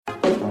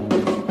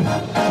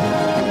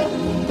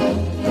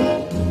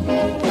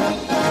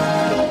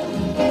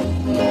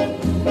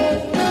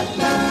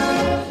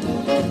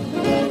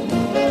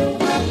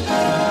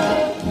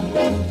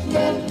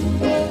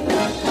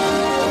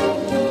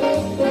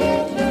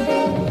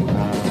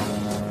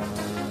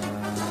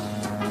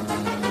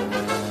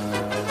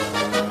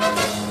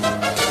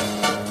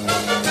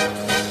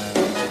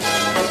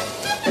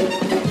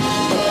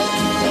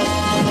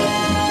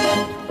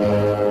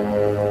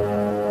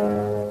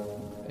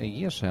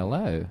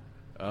Hello.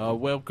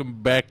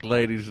 Welcome back,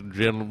 ladies and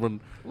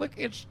gentlemen. Look,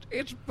 it's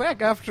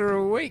back after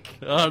a week.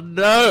 Oh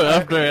no,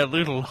 after our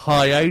little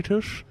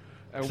hiatus.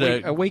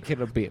 A week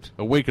and a bit.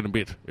 A week and a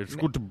bit. It's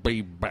good to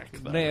be back,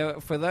 though. Now,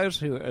 for those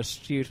who are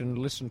astute and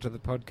listen to the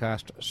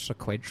podcast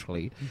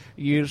sequentially,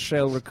 you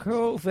shall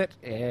recall that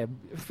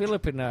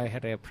Philip and I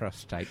had our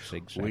prostates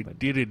examined. We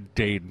did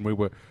indeed, and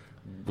we're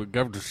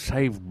going to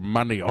save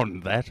money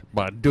on that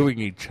by doing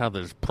each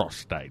other's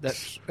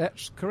prostates.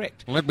 That's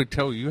correct. Let me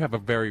tell you have a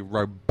very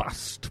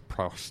robust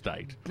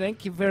prostate.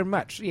 Thank you very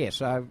much.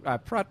 Yes, I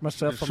pride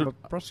myself on my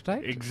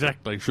prostate.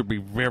 Exactly. Should be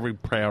very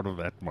proud of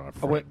that, my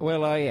friend.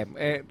 Well, I am.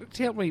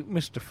 Tell me,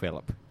 Mr.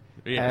 Philip.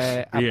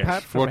 Yes.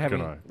 Apart from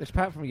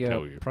Apart from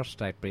your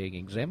prostate being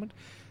examined,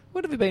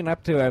 what have you been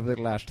up to over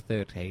the last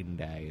 13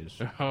 days?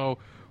 Oh,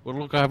 well,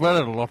 look, I've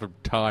had a lot of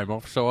time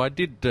off, so I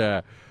did.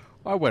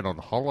 I went on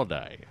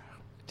holiday.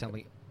 Tell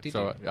me.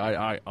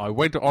 I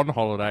went on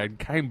holiday and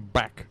came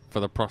back for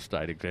the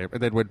prostate exam,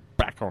 and then went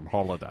back on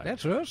holiday.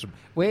 That's awesome.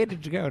 Where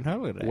did you go on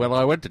holiday? Well,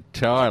 I went to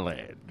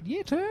Thailand.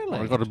 Yeah,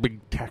 Thailand. I got a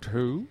big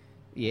tattoo.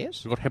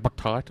 Yes. I got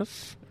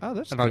hepatitis. Oh,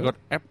 that's And good. I got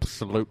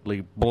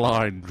absolutely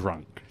blind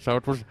drunk. So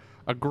it was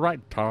a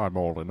great time,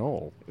 all in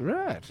all.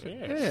 Right.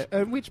 Yes. Yeah.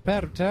 And which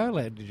part of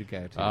Thailand did you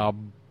go to?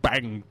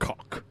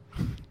 Bangkok.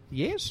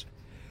 Yes.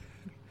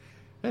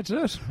 That's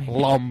awesome.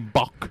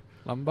 Lombok.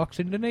 Lombok's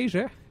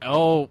Indonesia.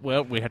 Oh,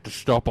 well, we had to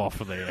stop off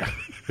there.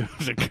 It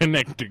was a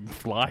connecting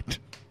flight.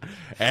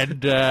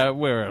 And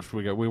where else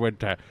we go? We went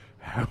to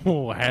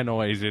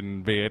Hanoi's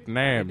in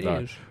Vietnam, It though.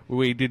 is.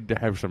 We did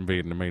have some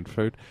Vietnamese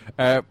food.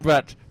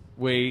 But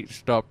we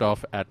stopped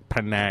off at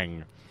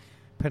Penang.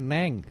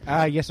 Penang.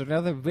 Ah, yes,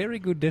 another very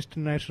good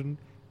destination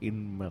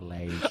in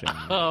Malaysia.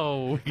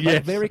 Oh,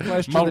 yes. very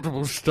close to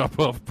multiple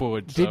stop-off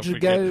points. Did you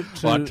go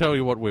to... Well, I tell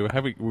you what, we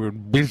were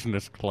in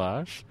business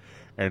class,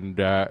 and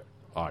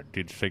I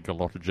did sink a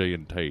lot of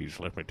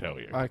G&Ts, let me tell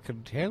you. I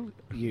can tell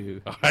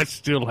you. I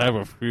still have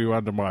a few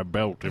under my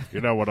belt, if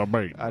you know what I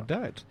mean. I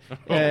don't.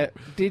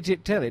 Did you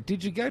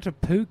go to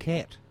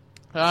Phuket?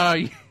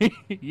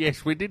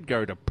 Yes, we did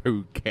go to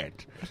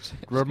Phuket.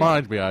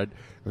 Reminds me, there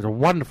was a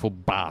wonderful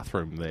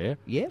bathroom there.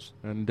 Yes?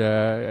 And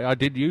I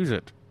did use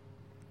it.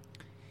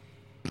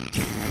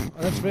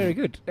 That's very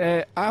good.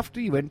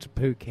 After you went to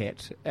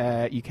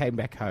Phuket, you came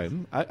back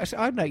home.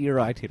 I know your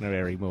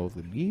itinerary more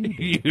than you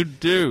do. You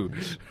do.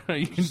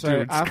 You do.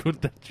 It's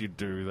good that you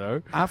do,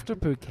 though. After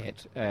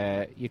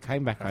Phuket, you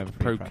came back home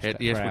for Phuket,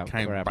 yes, we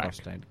came back.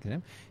 prostate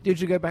exam. Did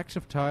you go back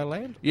to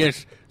Thailand?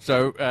 Yes.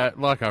 So,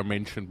 like I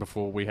mentioned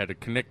before, we had a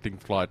connecting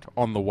flight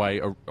on the way,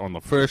 on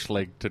the first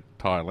leg to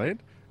Thailand,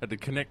 and the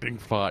connecting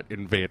flight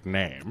in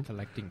Vietnam.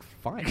 Collecting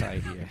fight, I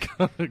hear.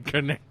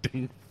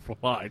 Connecting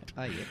flight.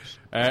 Ah, yes.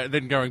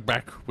 Then going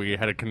back, we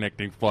had a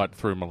connecting flight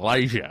through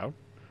Malaysia.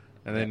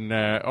 And then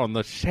on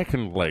the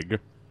second leg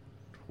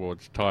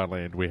towards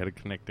Thailand, we had a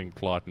connecting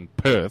flight in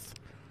Perth.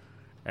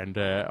 And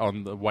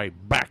on the way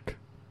back,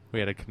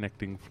 we had a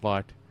connecting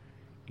flight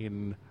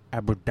in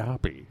Abu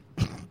Dhabi.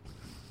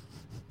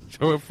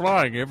 So we're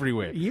flying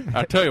everywhere.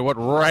 I tell you what,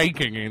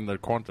 raking in the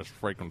Qantas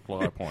frequent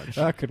flyer points.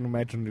 I can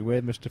imagine you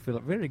were, Mr.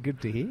 Phillip. Very good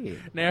to hear.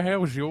 Now, how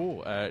was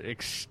your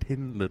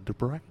extended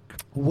break?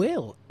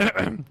 Well,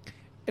 I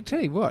tell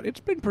you what, it's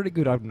been pretty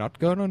good. I've not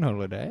gone on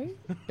holiday.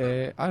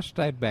 I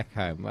stayed back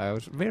home. I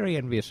was very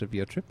envious of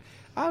your trip.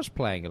 I was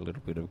playing a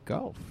little bit of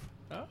golf.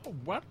 Oh,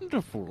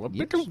 wonderful!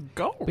 Yes. Bit of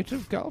golf. Bit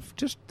of golf,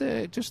 just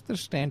the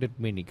standard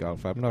mini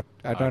golf. I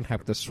don't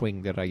have the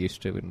swing that I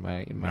used to in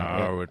my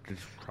No, it is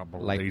trouble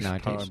late these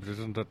 90s. times,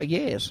 isn't it?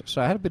 Yes,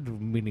 so I had a bit of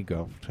mini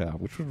golf time,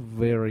 which was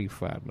very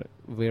fun,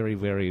 very,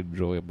 very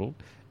enjoyable.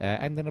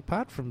 And then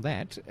apart from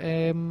that,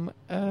 well,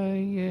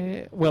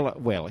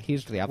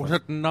 here's the other. Was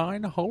it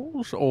 9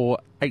 holes or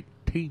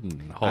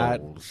 18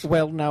 holes?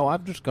 Well, no,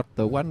 I've just got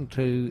the 1,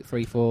 2,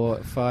 3, 4,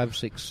 5,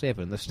 6,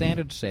 7. The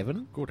standard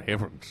 7. Good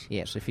heavens.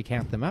 Yes, if you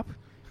count them up,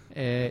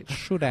 it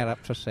should add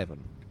up to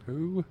 7.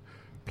 2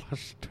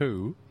 plus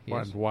 2,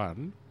 Yes.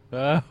 1.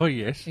 Oh,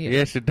 yes. Yes.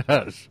 Yes, it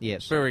does.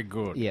 Yes. Very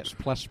good. Yes,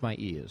 plus my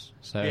ears.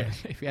 So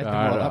Yes. if you add them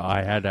all up...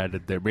 I had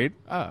added them in.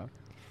 Oh.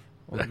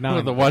 Well, They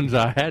were the ones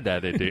I had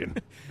added in.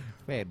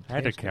 Fantastic.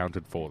 Had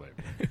accounted for them.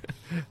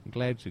 I'm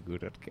glad you're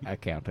good at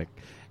accounting.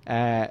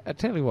 I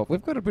tell you what,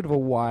 we've got a bit of a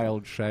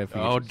wild show for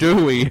you. Oh,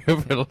 do we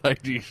ever,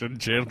 ladies and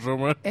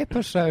gentlemen?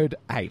 Episode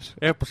 8.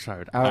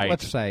 Episode 8.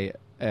 Let's say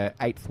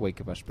 8th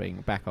week of us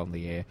being back on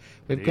the air.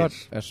 We've got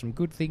some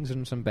good things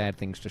and some bad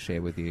things to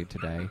share with you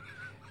today.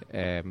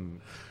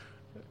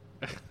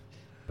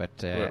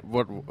 But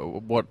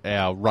what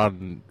our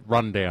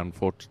rundown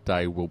for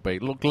today will be.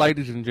 Look,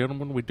 ladies and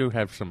gentlemen, we do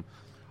have some,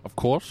 of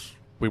course,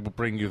 we will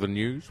bring you the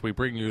news. We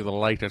bring you the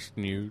latest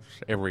news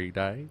every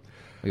day.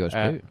 we always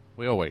do.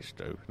 We always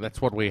do. That's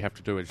what we have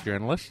to do as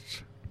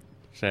journalists.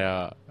 It's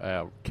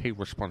our key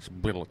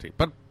responsibility.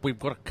 But we've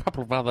got a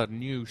couple of other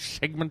new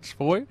segments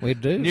for you. We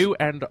do. New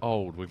and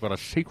old. We've got a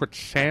secret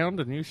sound,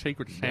 a new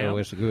secret sound.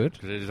 Always good.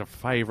 It is a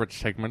favourite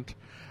segment.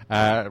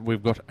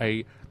 We've got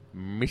a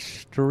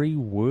mystery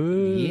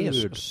word.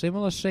 Yes, a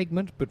similar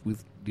segment, but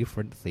with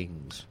different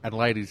things. And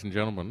ladies and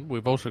gentlemen,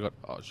 we've also got...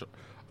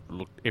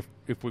 look, if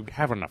we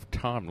have enough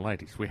time,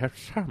 ladies, we have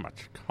so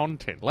much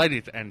content.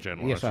 Ladies and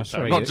gentlemen, Yes, I I'm should say.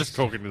 sorry, Not yes. just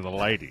talking to the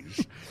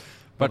ladies.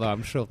 Although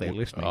I'm sure they're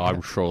listening.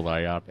 I'm sure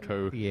they are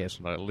too. Yes.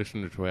 They're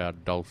listening to our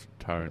dulcet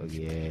tones.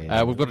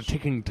 Yes. We've got a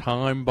ticking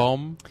time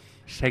bomb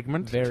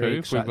segment Very too. If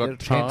exciting. we've There's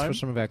got a chance time. for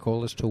some of our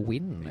callers to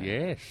win.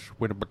 Yes,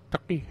 with a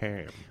Kentucky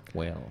ham.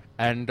 Well,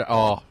 And,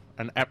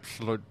 an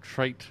absolute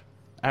treat.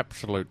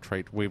 Absolute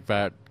treat. We've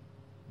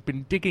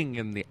been digging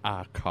in the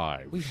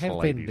archives, we have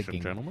ladies been digging.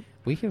 and gentlemen.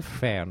 We have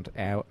found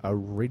our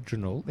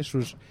original. This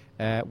was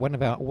one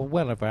of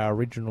our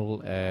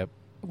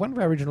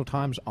original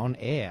times on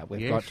air.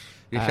 We've got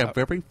It's our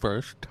very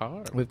first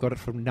time. we've got it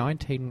from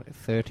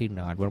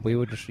 1939 when we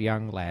were just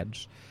young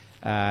lads.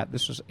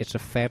 It's a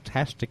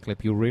fantastic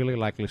clip. You'll really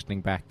like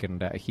listening back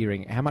and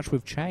hearing how much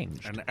we've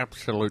changed. An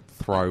absolute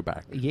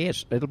throwback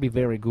Yes, it'll be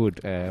very good.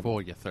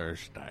 for your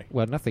Thursday.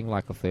 Well, nothing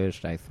like a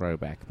Thursday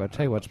throwback. But I'll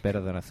tell you what's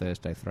better than a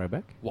Thursday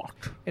throwback. What?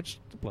 It's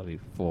the bloody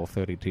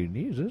 432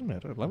 news, isn't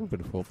it? I love a bit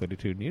of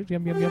 432 news.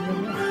 Yum, yum, yum,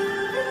 yum, yum.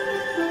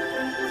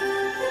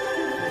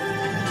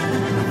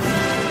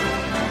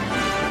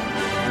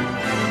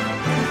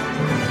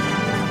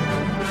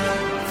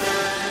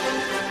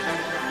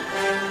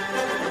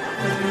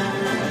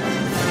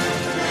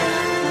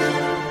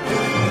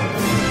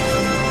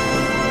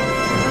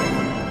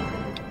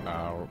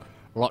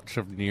 Lots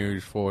of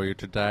news for you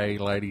today,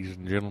 ladies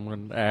and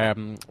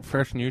gentlemen.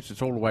 First news,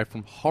 it's all the way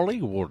from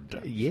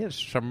Hollywood. Yes,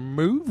 Some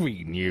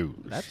movie news.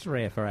 that's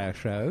rare for our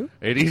show.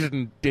 It is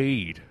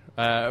indeed.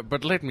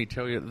 But let me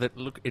tell you that,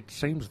 look, it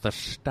seems the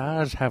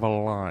stars have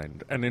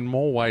aligned, and in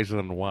more ways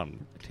than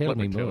one. Tell Let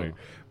me tell more. you.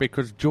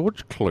 Because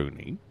George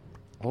Clooney,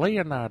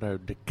 Leonardo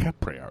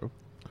DiCaprio,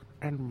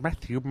 and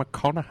Matthew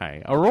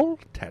McConaughey are all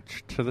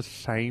attached to the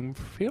same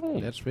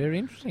film. That's very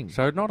interesting.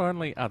 So not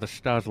only are the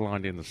stars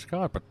aligned in the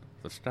sky, but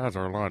the stars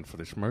are aligned for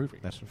this movie.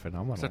 That's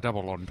phenomenal. It's a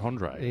double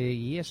entendre.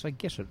 Yes, I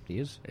guess it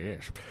is.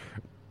 Yes.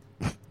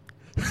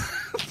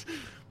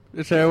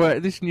 So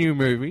this new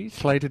movie,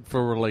 slated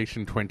for release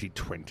in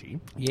 2020,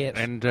 Yes.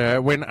 and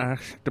when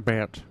asked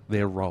about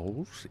their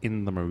roles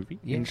in the movie,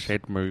 in Yes.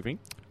 said movie,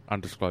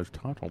 undisclosed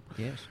title,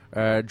 Yes.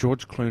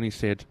 George Clooney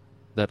said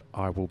that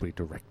I will be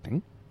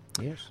directing.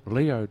 Yes.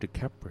 Leo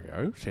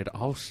DiCaprio said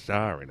I'll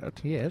star in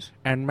it. Yes.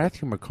 And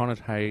Matthew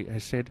McConaughey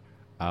has said,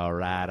 All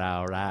right,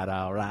 all right,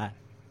 all right.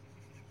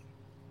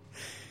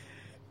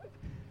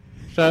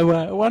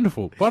 so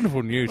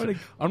wonderful news. What a-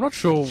 I'm not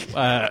sure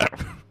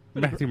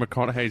Matthew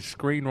McConaughey's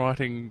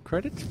screenwriting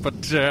credits,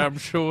 but I'm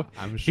sure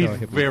he'll he's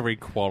be- very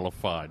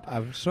qualified.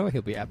 I'm sure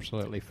he'll be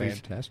absolutely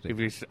fantastic. If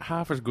he's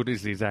half as good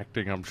as his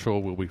acting, I'm sure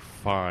we'll be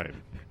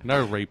fine.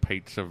 No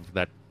repeats of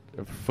that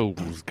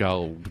Fool's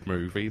Gold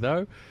movie,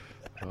 though.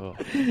 Oh,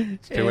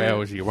 it's 2 Yeah.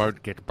 hours you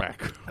won't get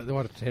back.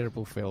 What a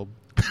terrible film.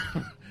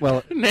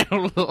 Well,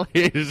 Now,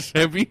 Liz,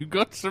 have you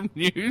got some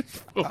news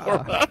for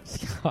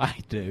us? I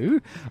do.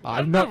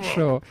 I'm not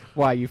sure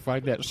why you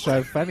find that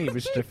so funny,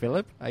 Mr.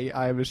 Phillip.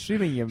 I'm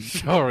assuming you're...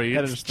 Sorry,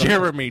 That it's is stop-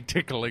 Jeremy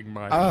tickling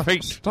my Oh,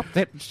 feet. stop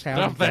that sound.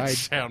 Stop that guide.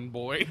 sound,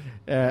 boy.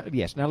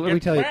 Yes, now let Get me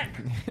tell back.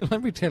 you...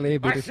 let me tell you a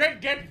bit I of...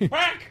 said get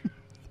back!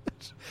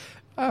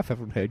 I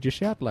haven't heard you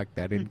shout like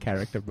that in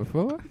character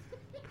before.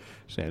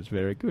 Sounds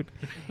very good.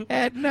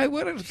 No,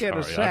 what I was going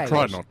to Sorry, say I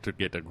try was- not to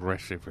get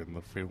aggressive in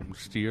the film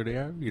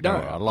studio. You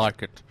No. know, I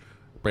like it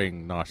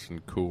being nice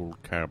and cool,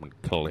 calm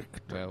and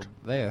collected. Well,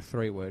 they are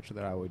 3 words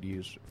that I would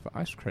use for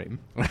ice cream.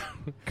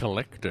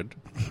 Collected?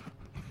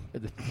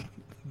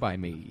 By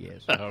me,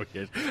 yes. Oh,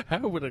 yes.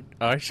 How would an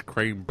ice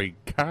cream be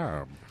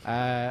calm?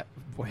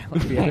 Well,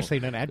 have you ever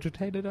seen an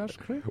agitated ice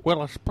cream?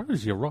 Well, I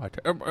suppose you're right.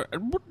 And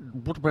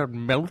what about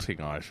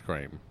melting ice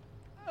cream?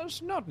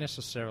 It's not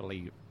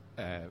necessarily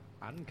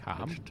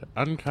uncalm.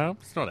 Uncalm?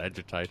 It's not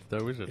agitated,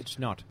 though, is it? It's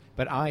not.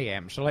 But I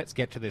am, so let's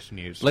get to this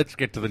news. Let's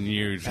get to the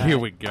news. Here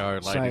we go,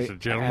 ladies and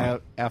gentlemen.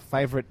 Our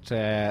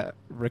favourite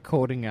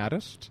recording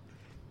artist,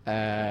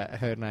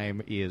 her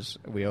name is,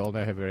 we all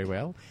know her very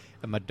well,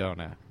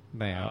 Madonna.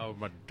 Now, Oh,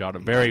 Madonna.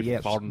 Very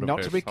yes, fond of not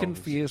her to be songs.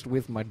 confused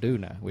with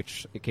Maduna,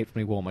 which it keeps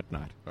me warm at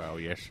night. Oh,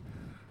 yes.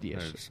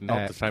 Yes. It's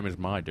not the same as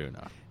my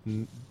Duna.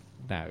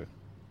 No,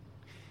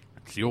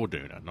 It's your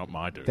Duna, not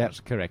my Duna. that's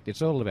correct.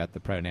 It's all about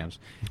the pronouns.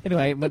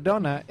 Anyway,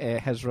 Madonna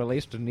has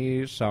released a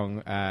new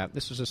song.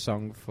 This is a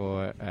song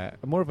for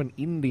more of an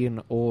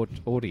Indian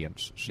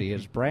audience. She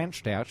has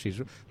branched out. She's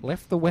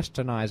left the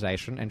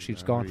westernization and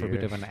she's gone for a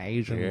bit of an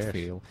Asian yes.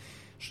 feel.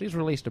 She's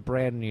released a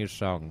brand new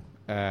song,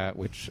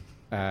 which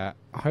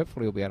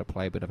hopefully we'll be able to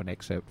play a bit of an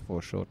excerpt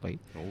for shortly.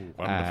 Oh,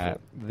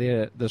 wonderful.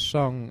 The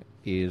song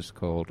is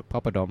called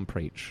Papa Dom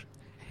Preach.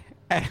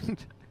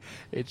 And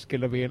it's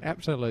going to be an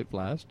absolute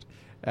blast.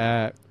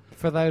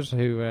 For those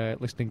who are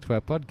listening to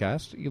our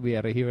podcast, you'll be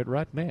able to hear it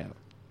right now.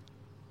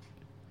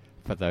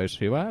 For those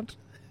who aren't,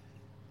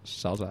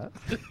 sozza.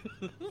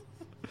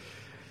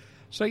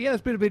 So yeah,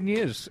 there's been a bit of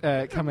news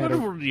come out of...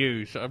 Wonderful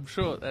news. I'm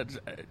sure that's...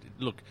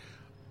 look,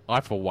 I,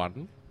 for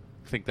one,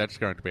 think that's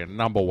going to be a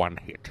 #1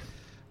 hit.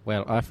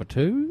 Well, I for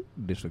two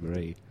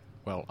disagree.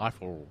 Well,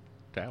 Eiffel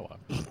Tower.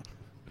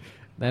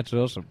 That's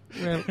awesome.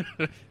 Well,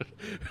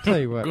 tell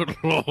you what. Good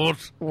Lord.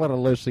 What a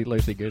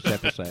loosey goose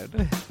episode.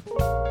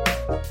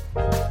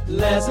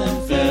 Les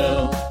and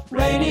Phil,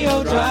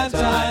 Radio Drive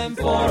Time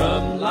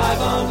Forum, live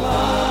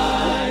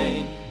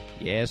online.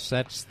 Yes,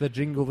 that's the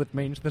jingle that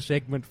means the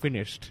segment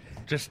finished.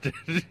 Just,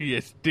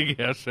 yes, dig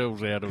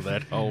ourselves out of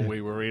that hole we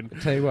were in.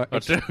 Tell you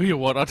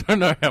what, I don't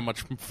know how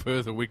much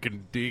further we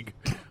can dig.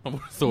 I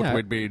would have thought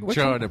we'd be in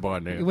China by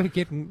now. We're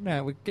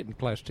getting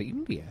close to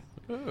India.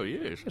 Oh,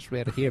 yes. Just we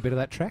had to hear a bit of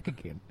that track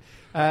again.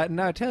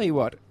 No, tell you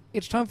what,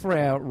 it's time for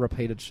our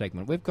repeated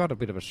segment. We've got a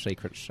bit of a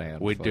secret sound.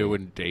 We do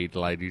indeed,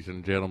 ladies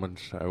and gentlemen.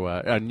 So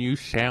a new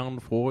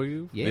sound for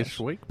you this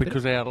week,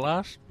 because our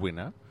last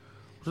winner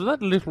was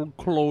that little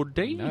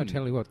Claudine. No,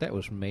 tell you what, that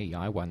was me.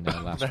 I won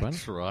that last one.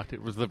 That's right.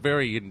 It was the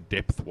very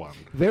in-depth one.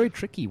 Very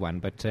tricky one,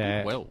 but...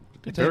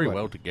 Did very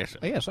well to guess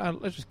it. Yes,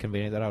 it's just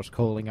convenient that I was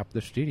calling up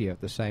the studio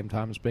at the same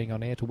time as being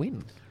on air to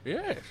win.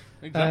 Yes,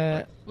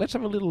 exactly. Let's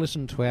have a little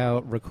listen to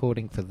our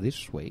recording for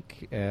this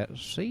week.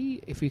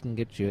 See if you can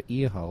get your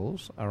ear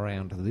holes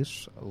around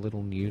this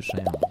little new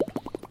sound.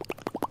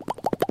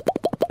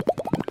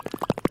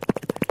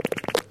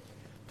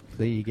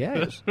 There you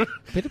go.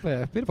 bit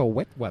of a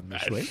wet one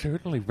this week.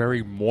 Certainly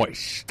very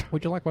moist.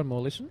 Would you like one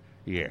more listen?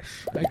 Yes.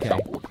 Okay.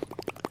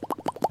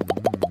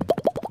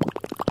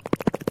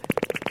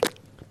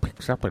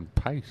 Picks up in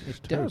pace.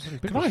 It does.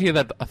 Can I hear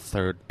that a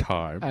third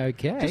time?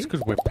 Okay. Just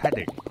because we're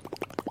padding.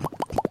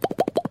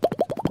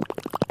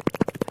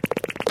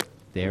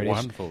 There it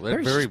Wonderful. is.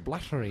 They're Very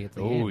spluttery at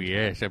the end. Oh,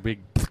 yes, a big...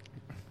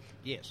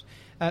 Yes.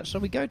 So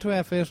we go to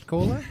our first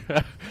caller.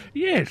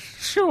 Yes,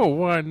 sure,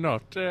 why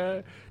not?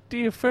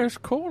 Dear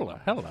first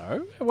caller,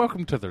 hello.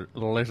 Welcome to the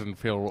Les and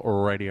Phil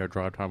Radio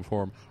Drive Time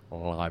Forum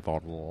live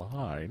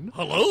online.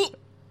 Hello?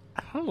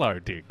 Hello,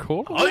 dear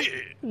caller. Hi.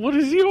 What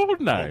is your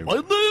name?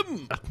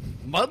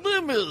 My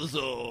name is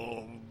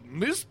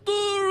Mr.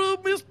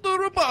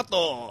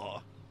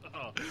 Roboto.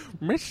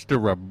 Mr.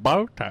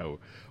 Roboto.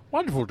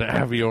 Wonderful to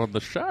have you on the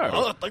show.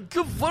 Oh, thank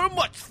you very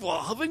much for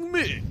having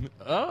me.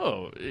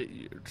 Oh,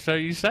 so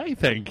you say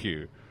thank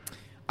you.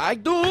 I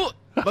do,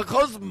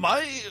 because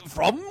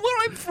from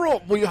where I'm from,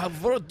 we have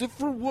very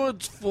different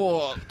words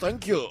for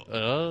thank you.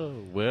 Oh,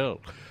 well.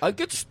 I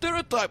get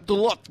stereotyped a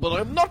lot, but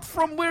I'm not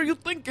from where you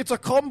think. It's a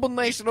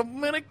combination of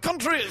many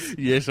countries.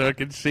 Yes, I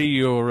can see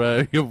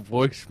your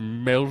voice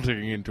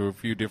melting into a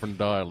few different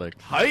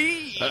dialects. Hi,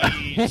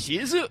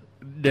 is it?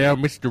 Now,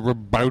 Mr.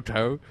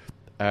 Roboto,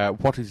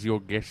 what is your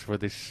guess for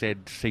this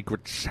said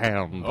secret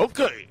sound?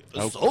 Okay,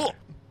 so,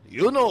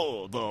 you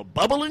know the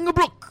bubbling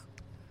brook.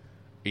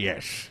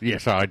 Yes,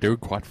 I do.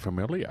 Quite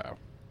familiar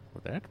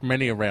with that.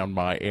 Many around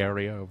my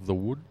area of the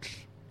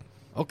woods.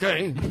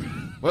 Okay,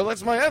 well,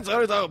 that's my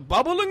answer, the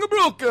bubbling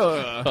brook.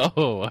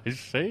 Oh, I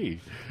see.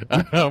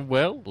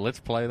 Well,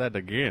 let's play that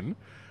again.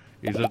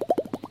 Is it...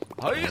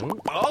 bubbling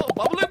brook,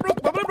 bubbling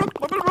brook, bubbling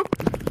brook.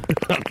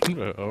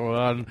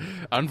 Oh,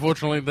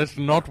 unfortunately, that's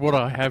not what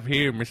I have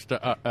here, Mr.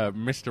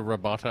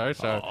 Roboto.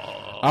 So,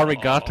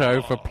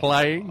 arigato for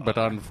playing, but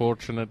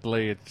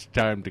unfortunately, it's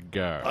time to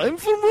go. I'm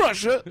from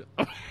Russia.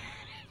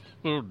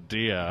 Oh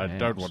dear, I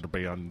don't want to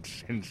be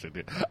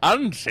unsensitive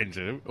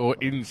or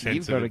insensitive.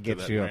 You've got to to get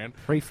that your man.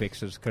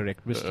 prefixes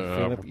correct, Mr.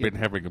 Philip. I've been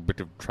having a bit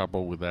of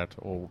trouble with that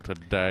all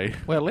today.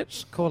 Well,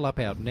 let's call up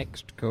our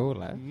next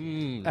caller.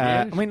 Yes.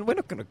 I mean, we're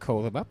not going to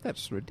call them up.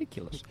 That's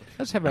ridiculous.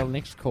 Let's have our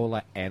next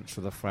caller answer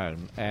the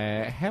phone.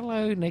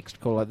 Hello,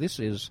 next caller. This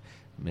is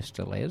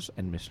Mr. Les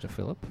and Mr.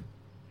 Philip.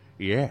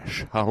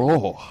 Yes,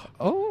 hello.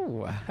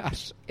 Oh,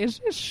 is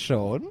this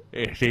Sean?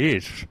 It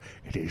is.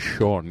 It is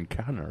Sean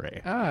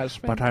Connery.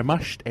 But I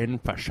must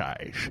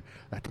emphasize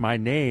that my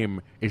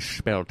name is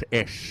spelled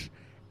S-H-A-U-N.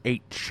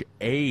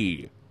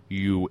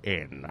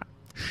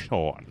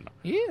 Sean.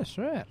 Yes,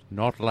 right.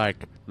 Not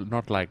like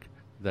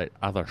the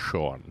other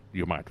Sean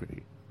you might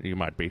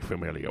be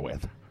familiar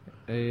with.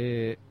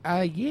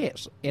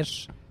 Yes.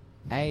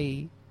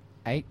 S-A-H-H-U-W-N?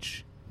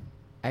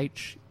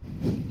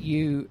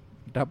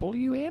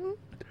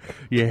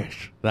 Yes,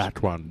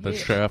 that one, the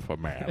surfer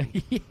man.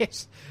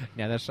 Yes.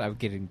 Now, I'm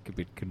getting a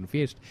bit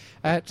confused.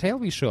 Tell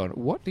me, Sean,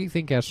 what do you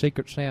think our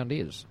secret sound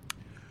is?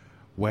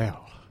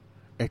 Well,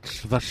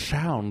 it's the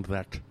sound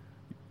that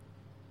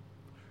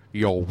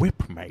your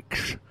whip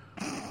makes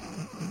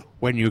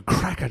when you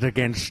crack it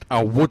against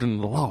a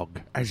wooden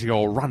log as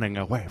you're running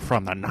away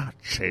from the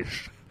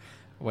Nazis.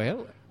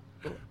 Well,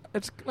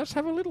 let's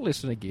have a little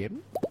listen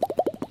again.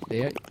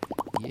 There.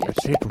 Yes.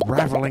 That's it,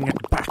 raveling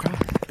it back up.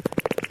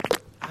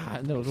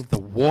 And the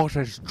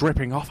water's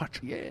dripping off it.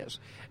 Yes.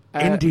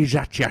 Indy's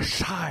at your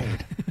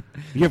side.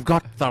 You've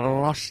got the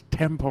lost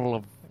temple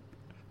of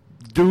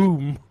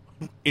doom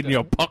in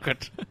your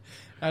pocket.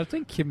 I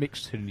think you're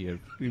mixing your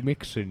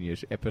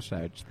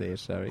episodes there,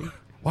 sorry.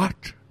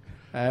 What?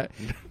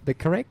 The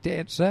correct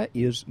answer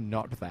is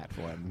not that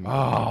one.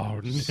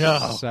 Oh,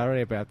 no.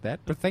 Sorry about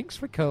that, but thanks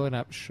for calling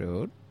up,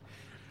 Sean.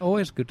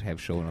 Always good to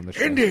have Sean on the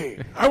show.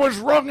 Indy, I was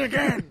wrong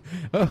again.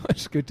 Oh,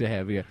 it's good to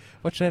have you.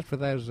 Watch out for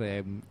those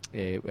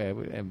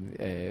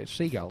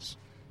seagulls.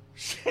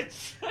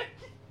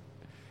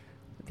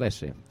 Bless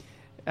him.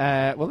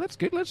 Well, that's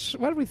good. Why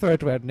don't we throw it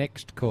to our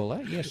next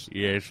caller? Yes.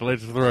 Yes,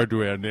 let's throw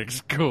to our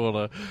next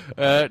caller.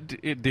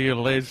 Dear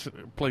Les,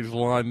 please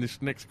line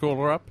this next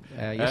caller up.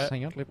 Yes,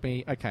 hang on. Let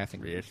me... Okay, I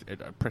think... Yes,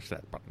 press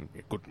that button.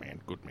 Yeah, good man.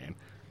 Just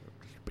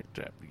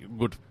a bit,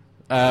 good.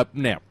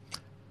 Now,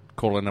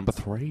 caller number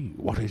 3,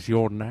 what is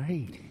your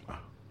name?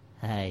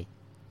 Hey.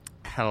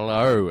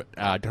 Hello.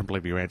 I don't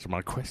believe you answered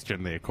my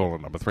question there, caller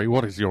number 3.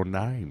 What is your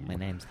name? My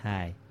name's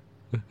Hi.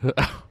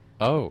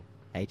 Oh.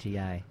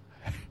 H-E-I.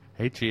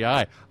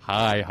 H-E-I.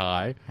 Hi.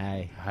 Hi.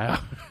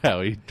 How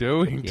are you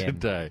doing Yeah,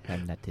 today?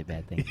 I'm not too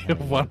bad, thank you.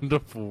 Yeah,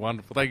 wonderful.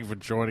 Thank you for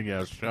joining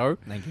our show.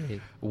 Thank you.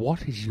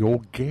 What is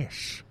your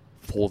guess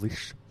for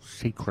this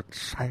secret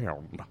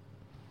sound?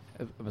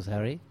 I'm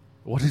sorry?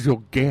 What is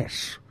your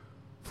guess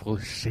for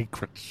this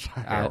secret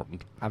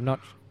sound? I'm not...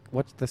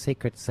 What's the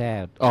secret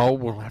sound? Oh,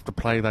 we'll have to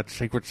play that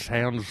secret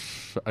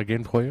sounds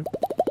again for you.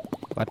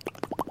 What?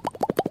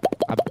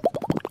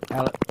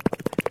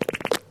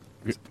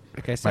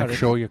 Okay, sorry. Make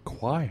sure you're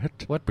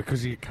quiet. What?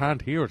 Because you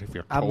can't hear it if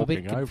you're I'm a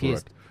talking bit over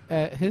confused.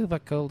 it. Who have I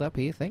called up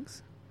here,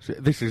 thanks? So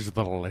this is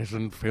the Les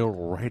and Phil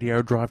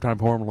Radio Drive Time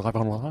Forum live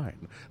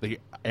online. The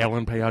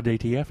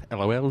LNPRDTF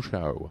LOL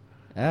show.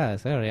 Ah,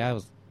 sorry, I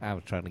was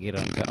trying to get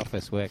on to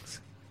Office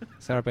Works.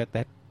 Sorry about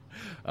that.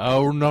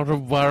 Oh, not a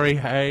worry,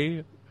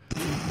 hey.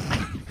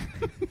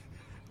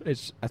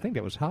 I think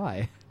that was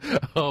high.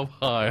 Oh,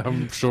 hi.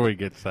 I'm sure he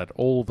gets that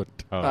all the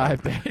time. I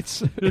bet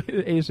it's an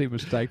easy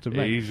mistake to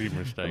make. Easy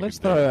mistake. Let's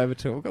throw it over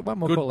to him. We've got one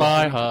more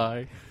Goodbye, caller.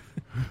 hi.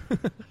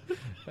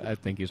 I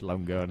think he's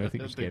long gone. I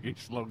think I he's think dead.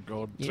 he's long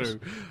gone Yes. too,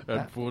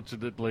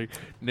 unfortunately.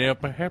 Now,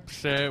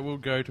 perhaps we'll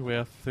go to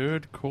our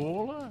third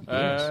caller.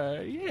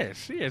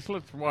 Yes.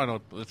 Why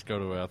not? Let's go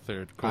to our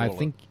third caller. I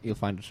think you'll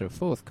find it's our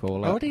fourth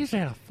caller. Oh, it is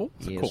our fourth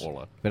Yes.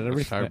 caller. But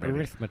There's so many.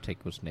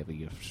 arithmetic was never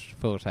your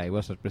forte,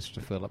 was it,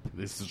 Mr. Phillip?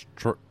 This is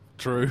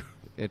true.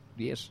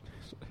 Yes.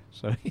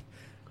 Sorry.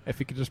 If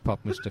you could just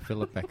pop Mr.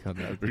 Phillip back on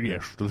that.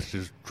 Yes, this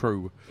is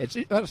true.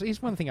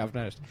 Here's one thing I've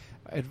noticed.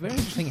 It's very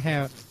interesting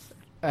how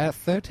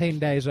 13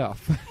 days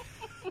off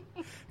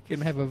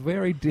can have a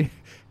very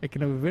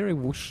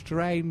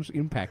strange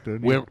impact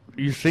on you. Well,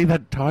 you see,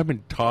 that time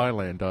in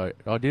Thailand,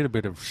 I did a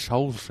bit of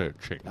soul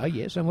searching. Oh,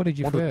 yes, and what did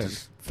you Wanted find? to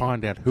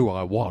find out who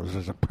I was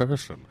as a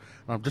person.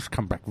 I've just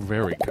come back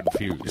very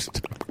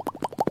confused.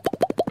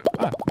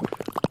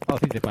 I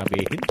think that might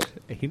be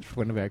a hint for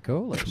one of our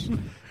callers.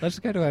 Let's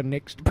go to our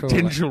next caller.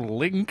 Potential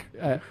link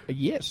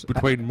Yes.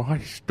 between my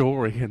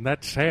story and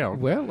that sound.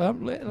 Well,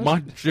 let's,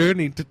 My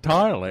journey to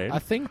Thailand. I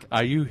think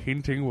Are you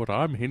hinting what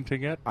I'm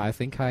hinting at? I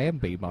am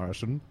B.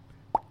 Morrison.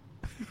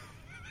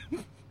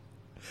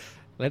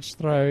 Let's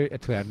throw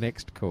it to our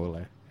next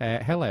caller.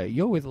 Hello,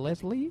 you're with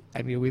Leslie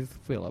and you're with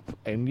Philip,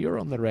 and you're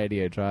on the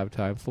Radio Drive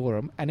Time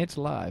Forum, and it's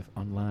live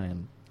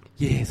online.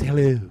 Yes,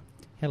 hello.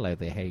 Hello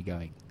there, how are you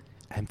going?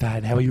 I'm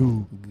fine, how are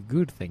you?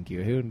 Good, thank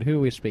you. Who are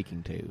we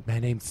speaking to? My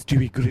name's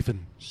Stewie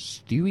Griffin.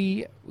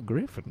 Stewie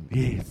Griffin.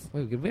 Yes.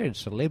 Well, a very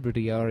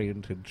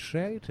celebrity-oriented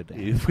show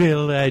today.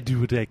 Well, I do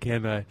what I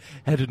can. I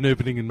had an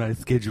opening in my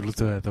schedule,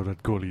 so I thought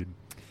I'd call in.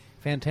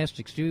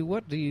 Fantastic, Stewie.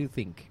 What do you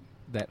think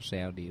that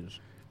sound is?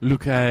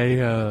 Look,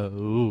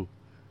 I'm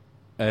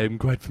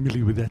quite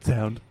familiar with that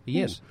sound.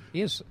 Yes.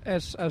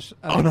 As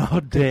On a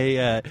hot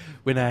day,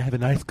 when I have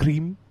an ice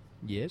cream.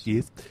 Yes.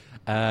 Yes.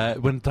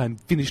 When I'm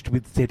finished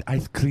with said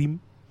ice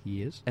cream,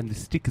 Yes. and the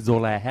stick is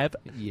all I have,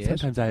 Yes.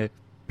 sometimes I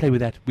play with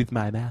that with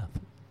my mouth.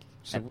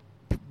 So, And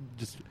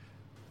just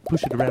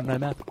push it around my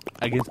mouth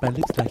against my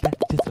lips like that,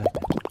 just like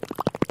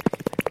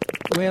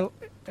that. well,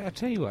 I'll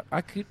tell you what.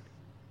 I think,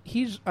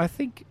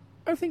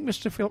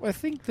 Mr. Philip, I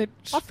think that...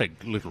 I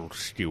think little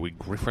Stewie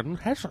Griffin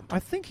hasn't. I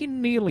think he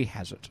nearly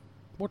has it.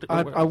 What,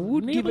 I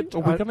would give it... Are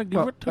we going to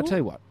give it to I'll him? tell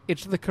you what.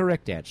 It's the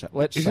correct answer.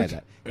 Let's Is say it?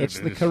 that. It It's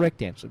the is.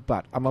 correct answer.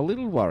 But I'm a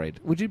little worried.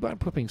 Would you mind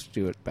putting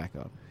Stuart back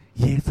on?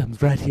 Yes, I'm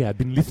right here. I've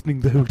been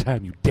listening the whole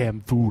time, you damn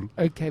fool.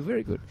 Okay,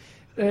 very good.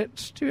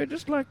 Stuart, I'd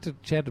just like to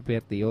chat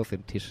about the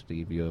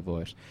authenticity of your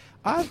voice.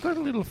 I've got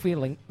a little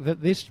feeling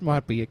that this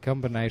might be a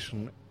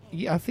combination...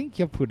 I think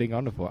you're putting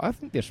on a voice. I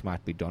think this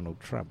might be Donald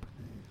Trump.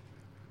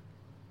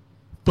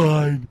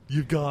 Fine,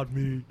 you got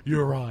me.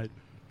 You're right.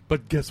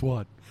 But guess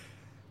what?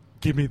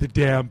 Give me the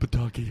damn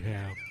Pataki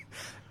ham.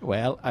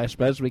 Well, I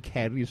suppose we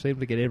can. You seem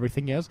to get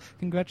everything else.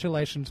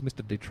 Congratulations,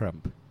 Mr. D.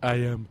 Trump. I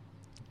am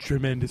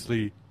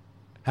tremendously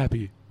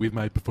happy with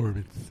my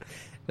performance.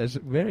 That's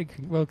very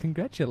well.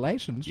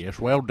 Congratulations. Yes,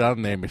 well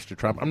done there, Mr.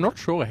 Trump. I'm not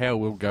sure how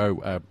we'll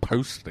go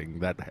posting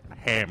that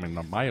ham in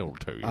the mail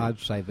to you. I'd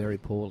say very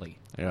poorly.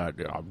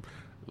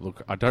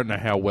 Look, I don't know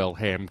how well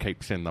ham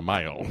keeps in the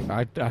mail.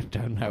 I don't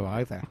know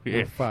either. Yeah.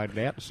 We'll find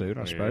out soon,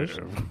 I suppose.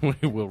 Yeah,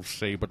 we will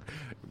see. But,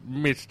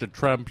 Mr.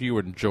 Trump, you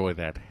enjoy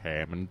that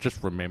ham, and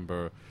just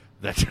remember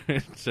that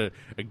it's a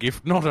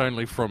gift not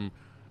only from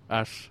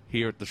us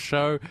here at the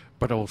show,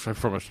 but also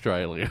from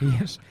Australia.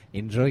 Yes.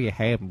 Enjoy your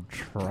ham,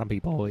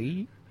 Trumpy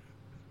boy.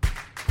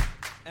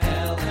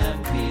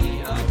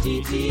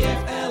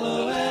 LMPRTTF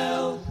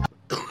LOL.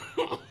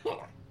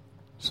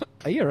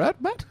 Are you alright,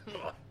 Matt?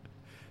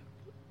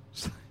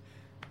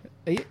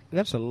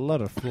 That's a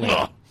lot of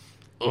phlegm.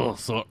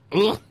 So,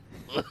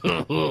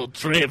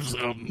 Trev's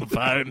on the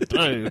phone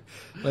too.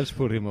 Let's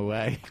put him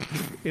away.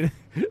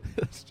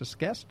 That's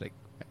disgusting.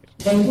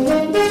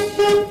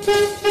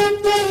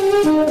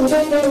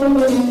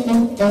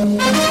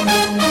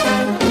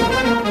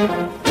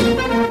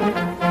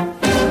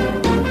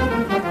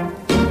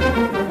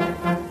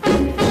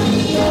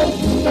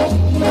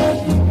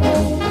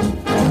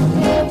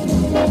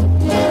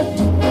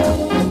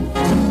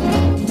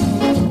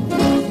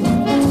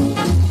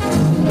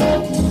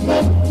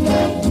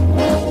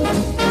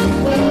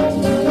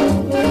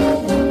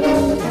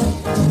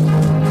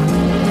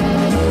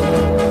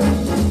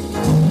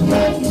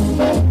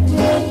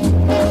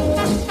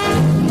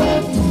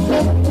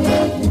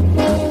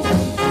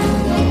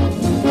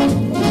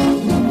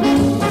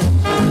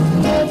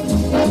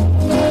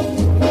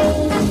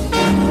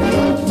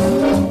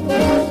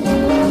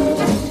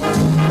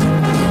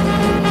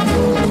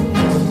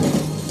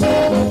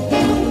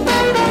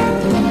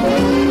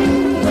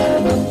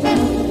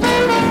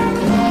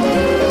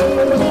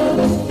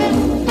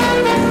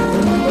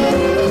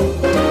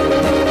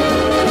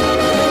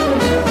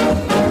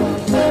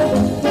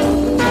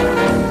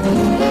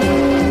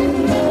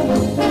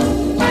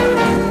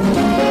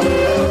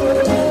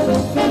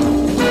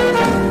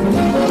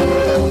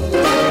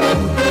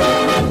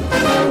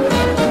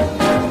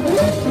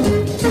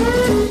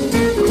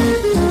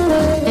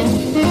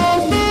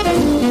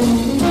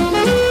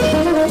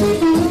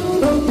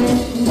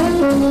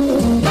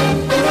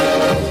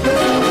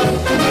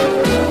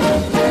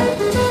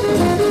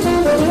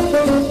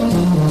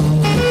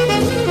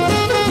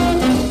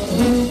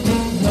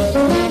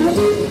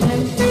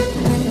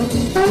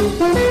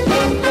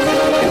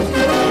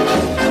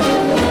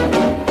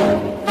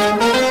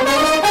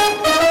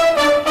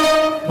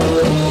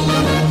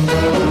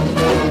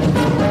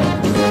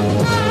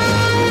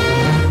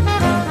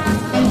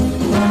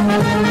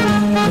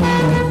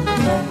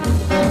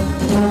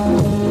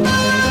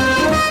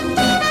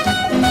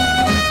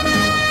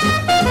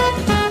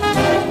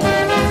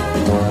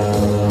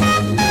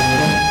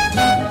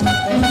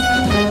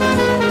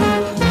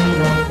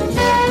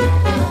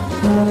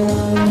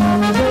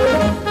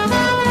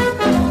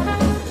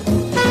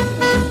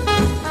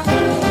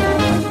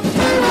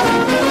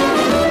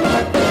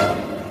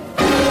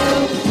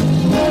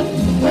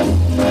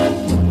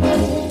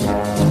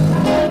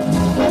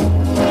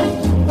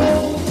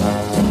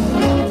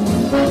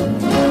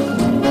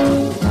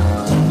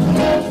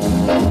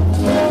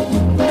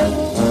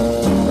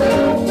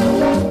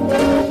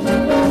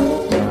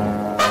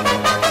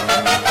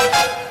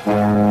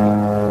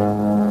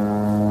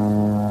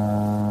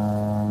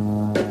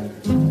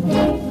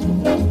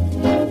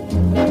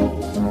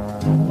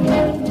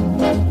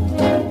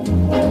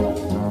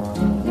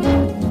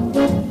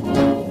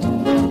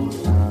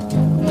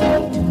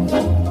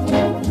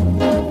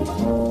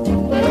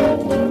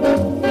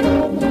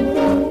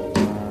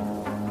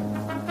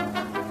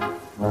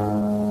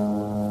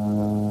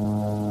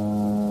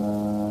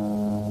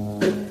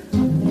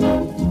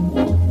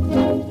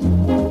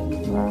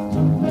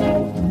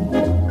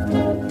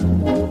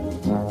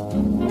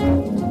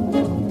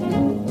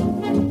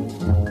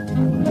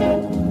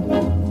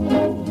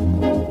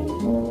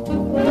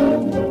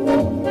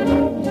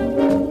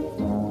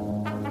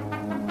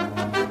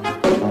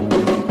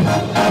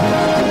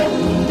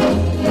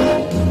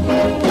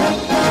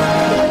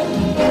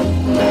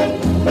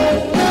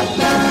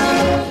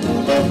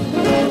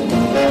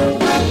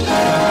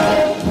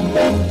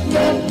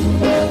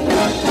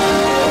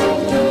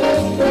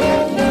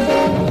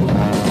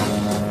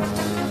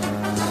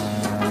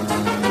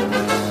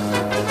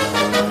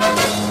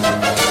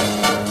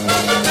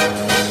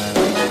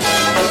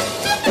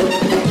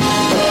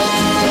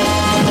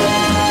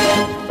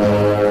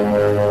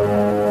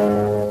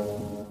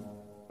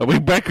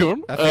 Back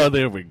on? Oh,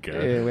 there we go.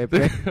 Yeah, we're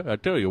back. I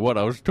tell you what,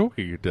 I was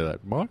talking into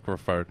that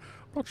microphone.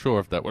 Not sure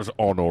if that was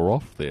on or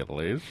off there,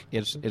 Les.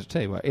 It's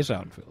tell you what, it's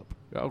on, Philip.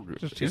 Oh,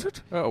 Just is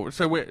it? Oh,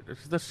 so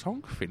is the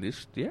song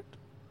finished yet?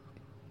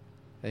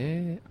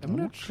 I'm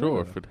not sure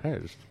if it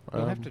has.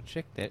 We'll have to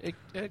check that.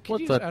 Can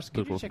what's you that ask? Can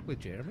you little- check with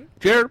Jeremy?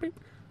 Jeremy?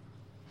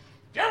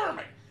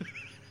 Jeremy!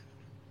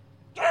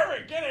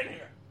 Jeremy, get in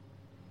here!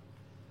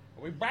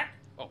 Are we back?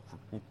 Oh,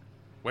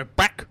 we're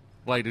back,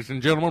 ladies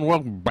and gentlemen.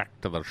 Welcome back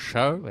to the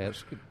show. Well,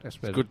 it's good. I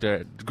suppose.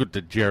 It's good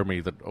to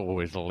Jeremy that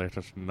always let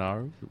us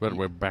know that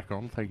we're back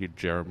on. Thank you,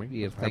 Jeremy.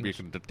 Yeah, I hope you thanks.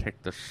 can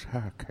detect the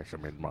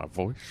sarcasm in my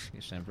voice.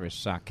 You sound very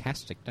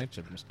sarcastic, don't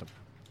you, Mr.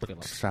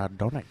 Philip?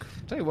 Sardonic.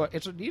 Tell you what,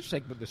 it's a new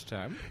segment this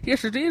time.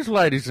 Yes, it is,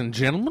 ladies and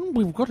gentlemen.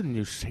 We've got a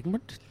new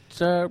segment.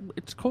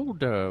 It's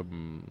called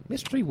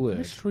Mystery Word.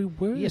 Mystery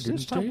Word. Yes,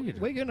 this time indeed.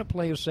 we're going to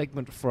play a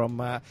segment from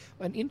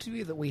an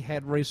interview that we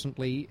had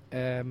recently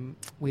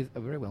with a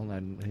very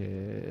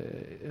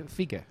well-known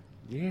figure.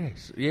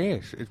 Yes,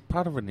 it's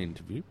part of an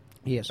interview.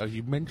 Yes. Oh,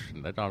 you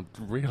mentioned that. I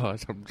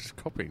realise I'm just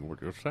copying what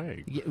you're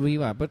saying. Yeah, we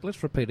are, but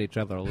let's repeat each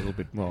other a little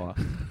bit more.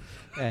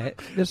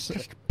 This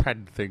Just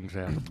pad things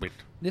out a bit.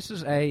 this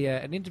is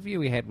an interview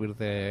we had with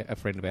a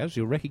friend of ours.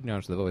 You'll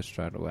recognise the voice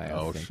straight away. I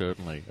Oh, think.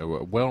 certainly. A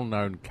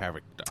well-known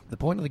character. The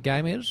point of the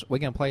game is we're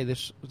going to play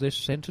this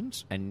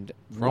sentence, and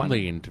From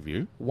the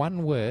interview.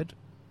 one word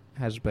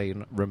has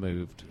been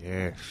removed.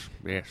 Yes,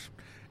 yes.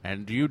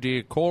 And you,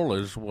 dear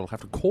callers, will have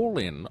to call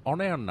in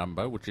on our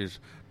number, which is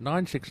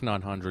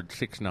 96900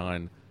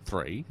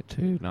 693.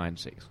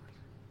 296.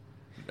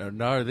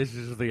 No, this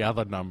is the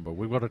other number.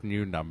 We've got a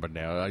new number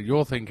now.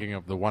 You're thinking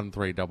of the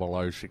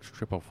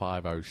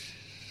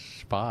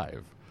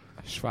 1300655505.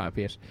 That's 5,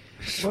 yes.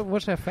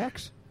 What's our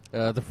fax?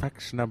 The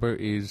fax number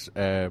is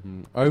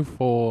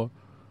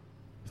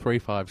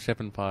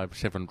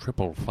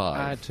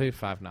 0435757555.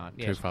 259.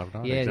 Yes.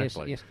 259, Yeah,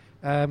 exactly. Yes.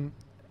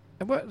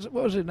 And what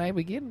was her name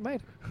again,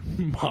 mate?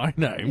 My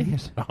name?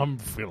 Yes. I'm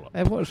Philip.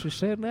 And what was her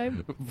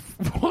surname?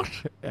 What?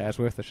 It's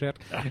worth a shot.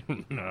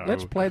 No.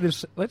 Let's play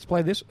this. Let's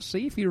play this.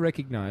 See if you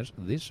recognise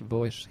this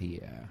voice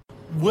here.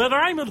 When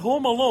I'm at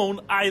home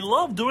alone, I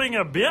love doing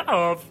a bit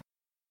of...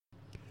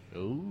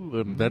 Oh,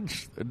 and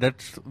that's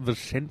the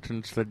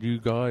sentence that you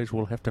guys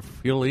will have to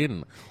fill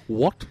in.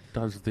 What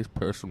does this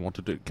person want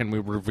to do? Can we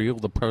reveal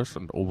the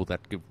person, or will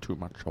that give too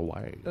much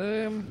away?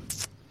 No,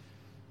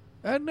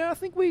 I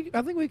think we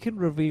can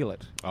reveal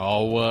it.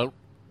 Oh, well,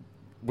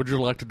 would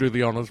you like to do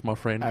the honours, my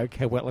friend?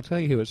 Okay, well, I'll tell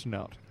you who it's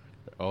not.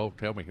 Oh,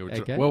 tell me who it's...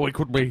 Okay. Well, we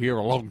could be here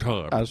a long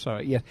time. Oh,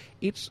 sorry. Yeah,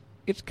 it's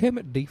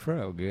Kermit D.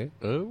 Frog. Yeah?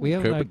 Oh, we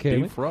all know Kermit D.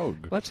 Kermit.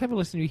 Frog. Let's have a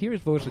listen. You hear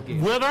his voice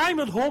again. When I'm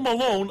at home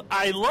alone,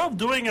 I love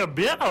doing a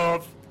bit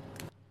of...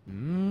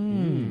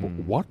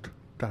 What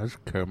does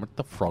Kermit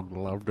the Frog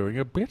love doing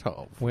a bit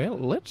of? Well,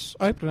 let's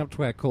open up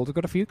to our calls. We've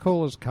got a few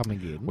callers coming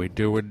in. We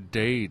do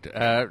indeed.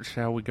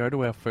 Shall we go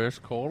to our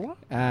first caller?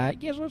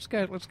 Yes, let's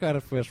go to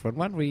the first one.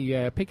 One, we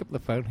pick up the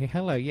phone here.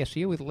 Hello, yes,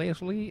 you're with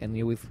Leslie and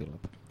you're with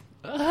Philip.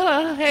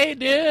 Hey,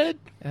 dude.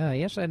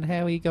 Yes, and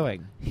how are you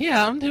going?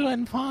 Yeah, I'm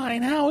doing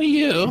fine. How are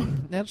you?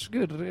 That's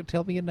good.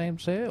 Tell me your name,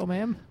 sir or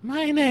ma'am.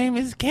 My name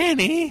is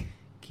Kenny.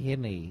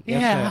 Kenny. Yeah.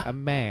 Yes, a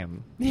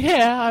ma'am.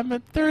 Yeah, I'm a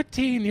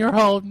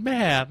 13-year-old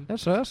man.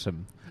 That's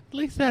awesome. At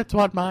least that's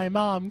what my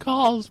mom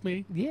calls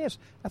me. Yes,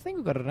 I think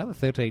we've got another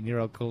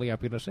 13-year-old calling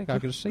up in a sec. I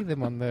can see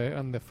them on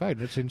the phone.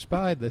 It's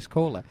inspired this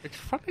caller. It's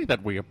funny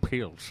that we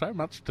appeal so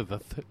much to the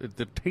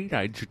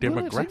teenage demographic.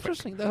 Well, it's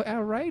interesting though.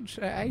 Our age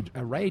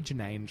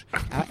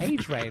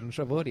range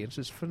of audience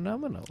is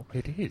phenomenal.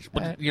 It is,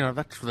 but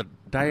that's the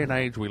day and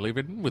age we live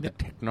in with the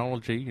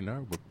technology.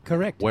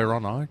 Correct. We're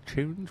on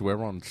iTunes.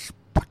 We're on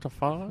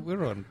Spotify.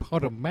 We're on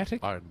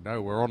Podomatic. I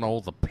know. We're on all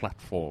the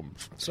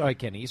platforms. Sorry,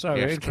 Kenny. Sorry,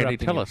 Yes, Kenny,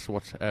 tell you. us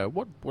what's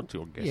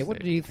your guess? Yeah, what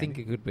there, do you Kenny? think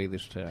it could be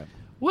this time?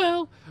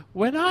 Well,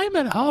 when I'm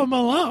at home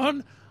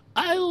alone,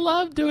 I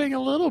love doing a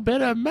little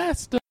bit of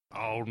master.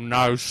 Oh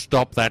no!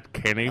 Stop that,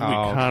 Kenny. Oh. We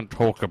can't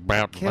talk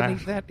about Kenny,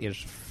 that. that is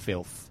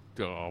filth.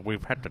 Oh,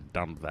 we've had to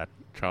dump that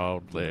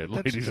child there,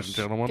 That's ladies and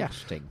gentlemen.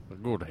 disgusting.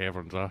 Good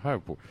heavens! I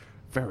hope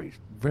very,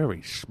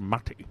 very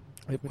smutty.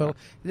 Well,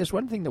 there's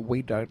one thing that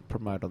we don't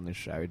promote on this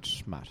show. It's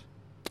smut.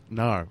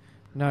 No,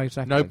 No,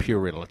 exactly. no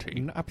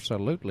puerility.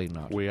 Absolutely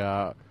not. We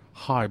are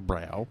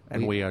highbrow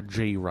and we are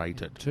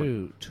G-rated.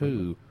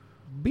 Two.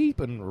 Beep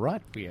and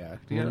right we are.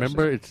 Do you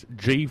Remember, it's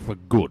G for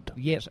good.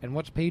 Yes, and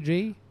what's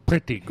PG?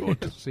 Pretty good.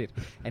 That's it.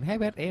 And how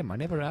about M? I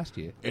never asked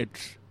you.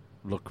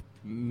 Look,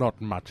 not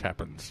much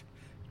happens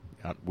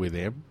with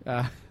M.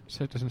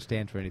 So it doesn't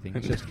stand for anything.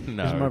 It's just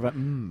No. it's more of a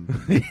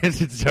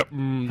Yes, it's a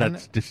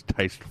that's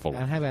distasteful.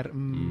 And how about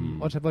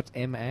what's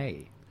MA?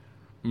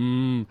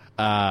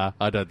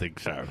 I don't think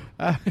so.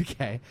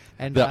 Okay.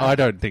 And I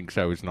don't think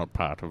so is not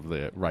part of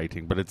the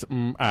rating, but it's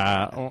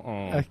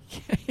Okay.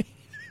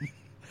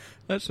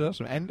 That's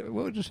awesome. And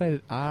what would you say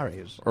that R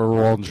is?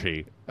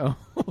 raunchy.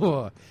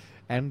 Oh,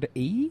 and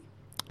E?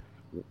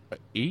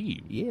 E.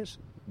 Yes.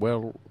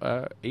 Well,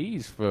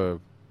 E's for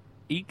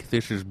eek.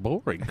 This is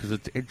boring because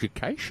it's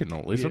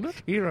educational, isn't it?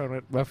 You're on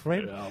it, my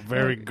friend. Oh,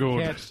 very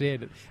good. Can't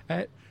stand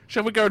it.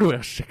 Shall we go to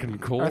our second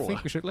call? I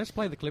think we should. Let's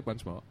play the clip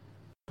once more.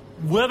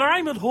 When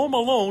I'm at home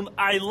alone,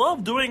 I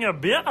love doing a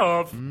bit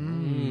of...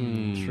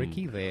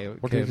 Tricky there.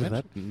 What Kermit. is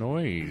that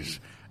noise?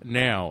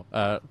 Now,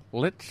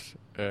 let's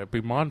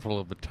be mindful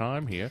of the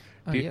time here.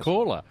 Oh, Dear yes.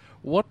 caller,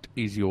 what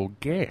is your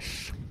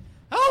guess?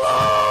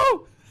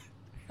 Hello!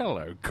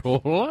 Hello,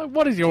 caller.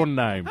 What is your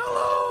name?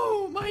 Hello!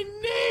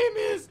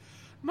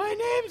 My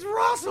name's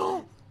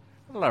Russell!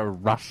 Hello,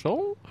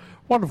 Russell.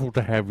 Wonderful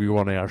to have you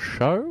on our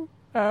show.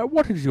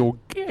 What is your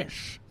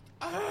guess?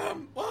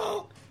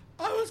 Well,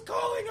 I was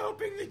calling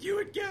hoping that you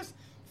would guess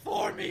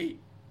for me.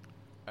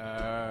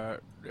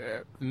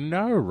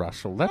 No,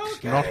 Russell. That's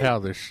Okay. not how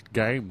this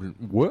game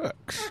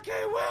works.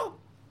 Okay, well,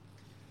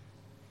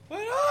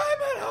 when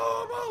I'm at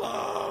home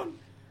alone,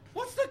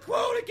 what's the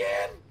quote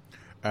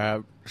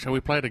again? Shall we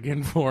play it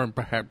again for him,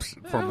 perhaps,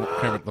 from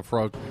Kermit the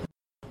Frog?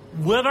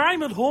 When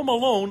I'm at home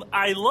alone,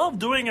 I love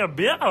doing a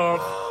bit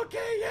of...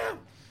 Okay, yeah.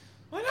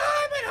 When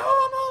I'm at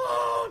home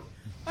alone,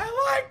 I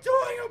like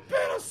doing a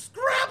bit of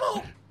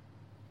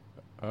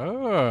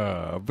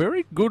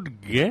Very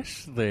good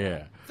guess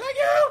there. Thank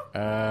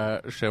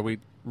you. Shall we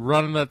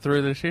run that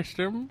through the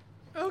system?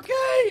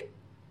 Okay.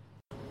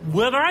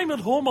 When I'm at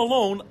home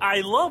alone,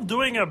 I love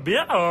doing a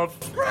bit of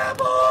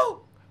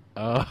Scrabble.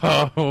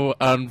 Oh,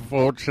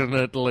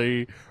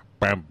 unfortunately,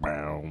 bam,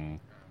 bam.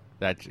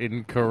 That's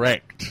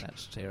incorrect.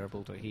 That's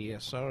terrible to hear.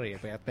 Sorry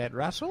about that,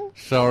 Russell.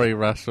 Sorry,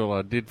 Russell,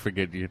 I did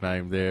forget your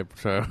name there,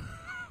 so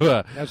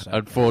That's okay.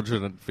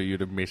 unfortunate for you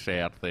to miss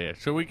out there.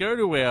 Shall we go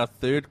to our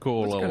third Let's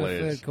caller, go to Les?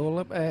 third call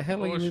up. How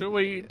Or are you? shall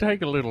we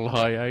take a little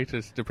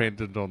hiatus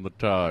dependent on the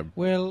time?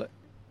 Well,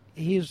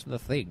 here's the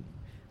thing.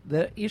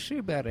 The issue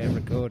about our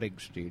recording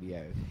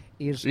studio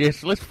is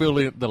Yes, let's fill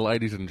in the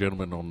ladies and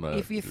gentlemen on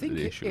if you think,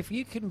 the issue. if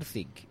you can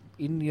think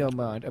in your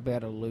mind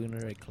about a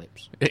lunar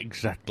eclipse,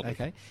 Exactly.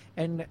 okay,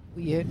 and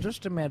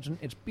just imagine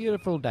it's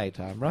beautiful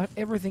daytime, right?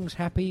 Everything's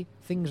happy,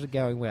 things are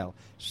going well.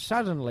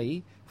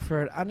 Suddenly,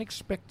 for an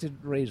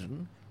unexpected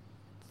reason,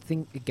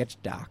 it gets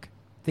dark.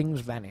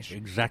 Things vanish.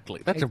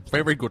 Exactly. That's a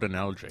very good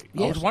analogy. I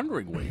Yes. was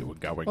wondering where you were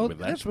going Well, with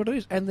that. that's what it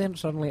is. And then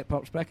suddenly it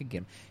pops back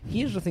again.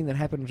 Here's the thing that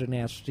happens in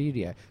our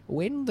studio.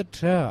 When the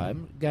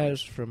time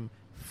goes from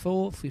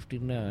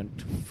 4:59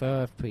 to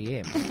 5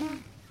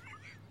 p.m.,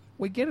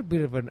 we get a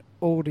bit of an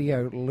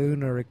audio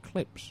lunar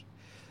eclipse.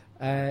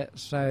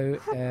 So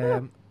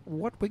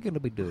what we're going to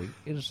be doing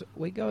is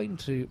we're going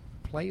to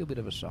play a bit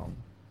of a song,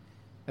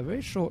 a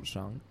very short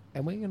song,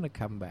 and we're going to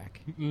come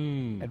back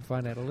and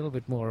find out a little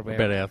bit more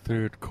About our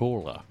third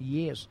caller.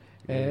 Yes.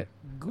 That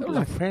Good was a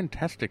luck.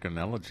 fantastic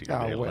analogy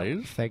there, Oh, well,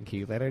 Les. thank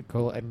you. They don't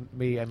call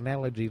me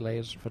Analogy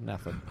Les for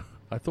nothing.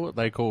 I thought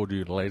they called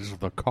you Les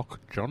the Cock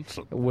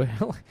Johnson.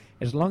 Well,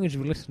 as long as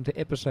you listen to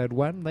episode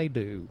 1, they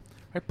do.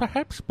 Hey,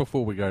 perhaps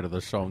before we go to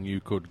the song,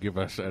 you could give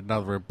us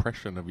another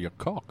impression of your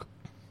cock.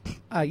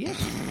 Yes.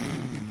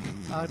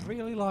 I'd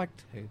really like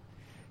to.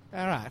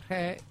 All right.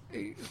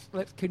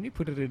 Can you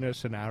put it in a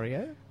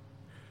scenario?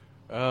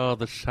 Oh,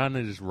 the sun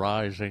is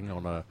rising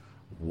on a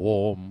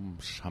warm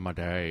summer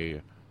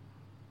day.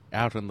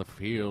 Out in the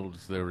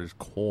fields there is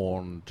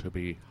corn to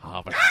be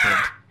harvested.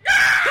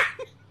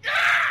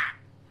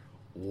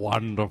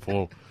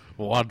 Wonderful,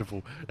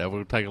 wonderful. Now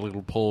we'll take a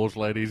little pause,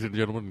 ladies and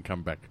gentlemen, and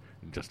come back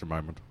in just a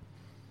moment.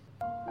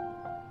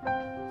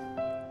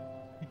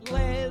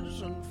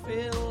 Les and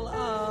Phil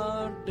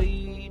are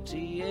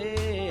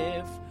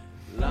DTF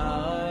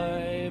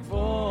live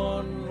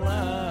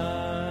online.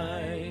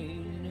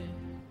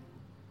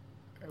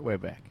 We're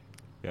back.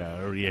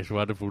 Yes,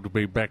 wonderful to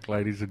be back,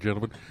 ladies and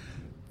gentlemen.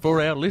 For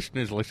our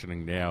listeners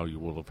listening now, you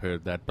will have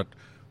heard that, but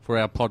for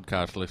our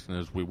podcast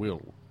listeners, we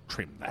will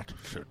trim that,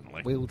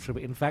 certainly.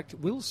 In fact,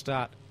 we'll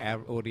start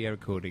our audio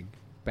recording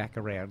back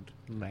around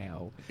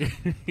now.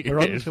 We're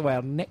on Yes. to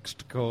our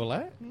next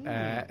caller,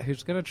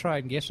 who's going to try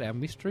and guess our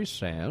mystery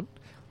sound.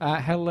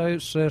 Hello,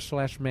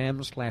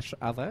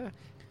 sir/ma'am/other.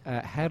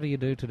 How do you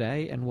do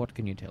today, and what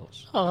can you tell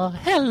us? Oh,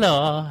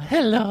 hello.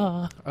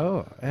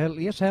 Oh,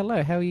 yes,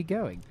 hello. How are you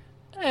going?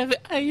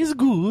 Is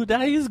good,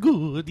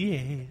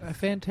 yes.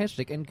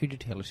 Fantastic. And could you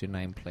tell us your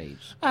name,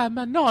 please? I'm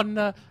a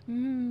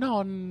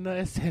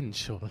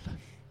non-essential.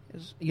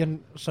 You're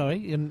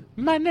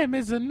My name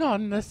is a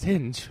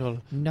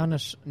non-essential.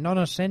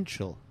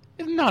 non-essential.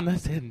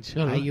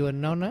 Non-essential. Are you a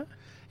nonna?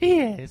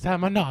 Yes,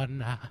 I'm a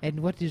nonna. And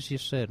what is your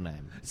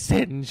surname?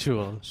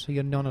 Sensual. So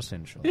you're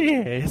non-essential.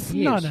 Yes,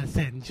 Yes.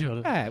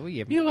 non-essential. Well,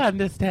 yeah. You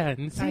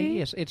understand, see?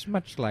 Yes, it's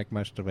much like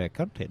most of our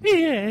content.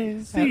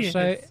 Yes, yes.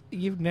 So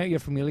you're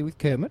familiar with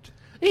Kermit,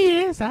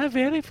 Yes, I'm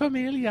very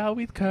familiar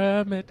with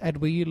Kermit. and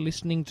were you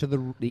listening to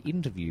the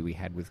interview we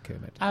had with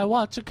Kermit? I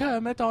watch a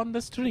Kermit on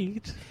the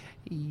street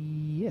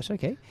Yes,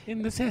 okay.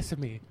 in the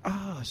Sesame.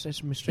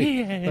 Sesame Street.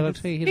 Yes, Well, I'll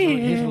tell you,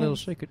 here's a little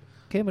yes. secret.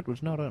 Kermit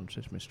was not on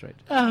Sesame Street.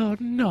 Oh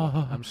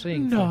no! I'm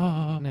seeing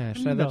no. No,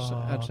 so that's-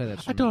 I'd say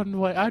that's I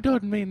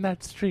don't mean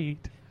that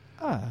street.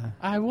 Ah.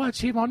 I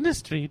watch him on the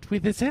street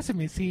with the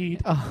sesame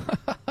seed.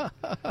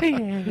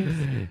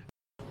 Yes.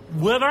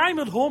 When I'm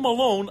at home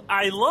alone,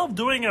 I love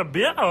doing a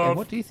bit And of.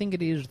 what do you think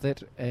it is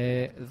that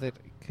that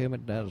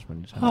Kermit does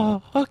when he's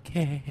home? Oh,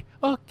 okay.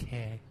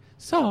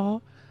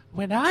 So,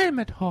 when I'm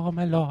at home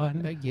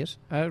alone, Yes.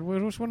 We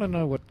just want to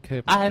know what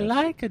Kermit I does.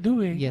 like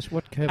doing. Yes,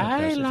 what Kermit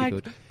I does, like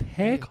if to you could.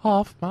 take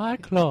off my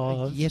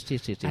clothes. Yes.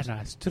 And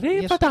I strip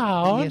Yes, it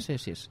down.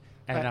 Yes.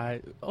 And Uh,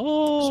 I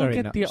Sorry,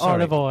 get no, the sorry,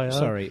 olive oil.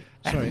 Sorry,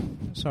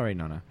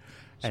 Nonna.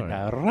 Sorry. And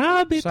I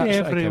rub it Okay,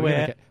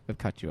 everywhere. we've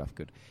cut you off.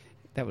 Good.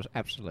 That was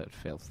absolute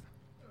filth.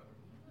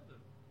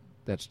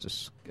 That's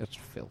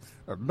filth.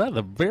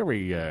 Another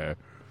very,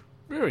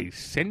 very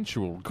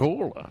sensual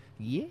caller.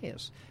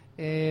 Yes.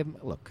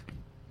 Look,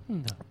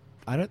 No.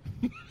 I don't.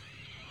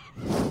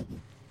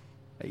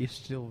 Are you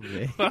still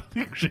there? I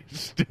think she's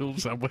still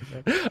somewhere.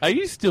 Are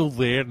you still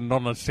there,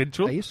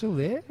 non-essential? Are you still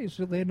there? Are you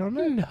still there,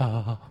 Nonna?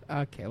 No.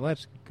 Okay, well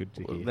that's good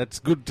to Well, hear. that's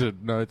good to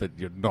know that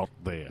you're not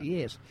there,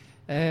 Yes.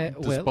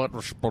 despite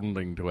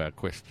responding to our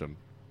question.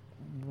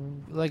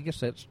 I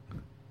guess our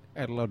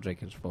logic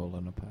has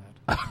fallen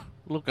apart.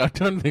 Look, I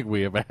don't think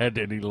we ever had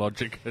any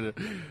logic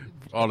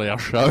on our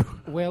show.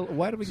 Well,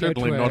 why don't we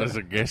Certainly go to not as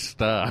a guest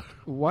star.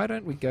 Why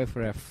don't we go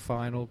for our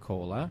final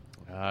caller?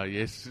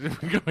 Yes,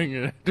 we're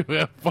going to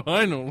our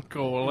final We're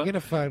caller. going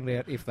to find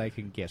out if they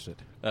can guess it.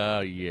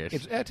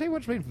 Yes. I tell you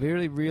what's been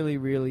really, really,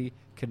 really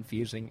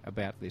confusing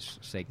about this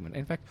segment.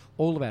 In fact,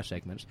 all of our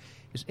segments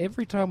is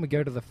every time we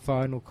go to the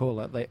final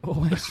caller, they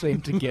always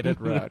seem to get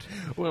it right.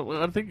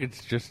 Well, I think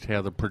it's just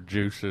how the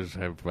producers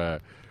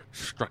have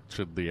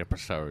structured the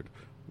episode.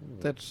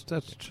 That's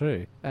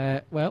true.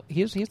 Well,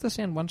 here's the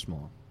sound once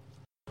more.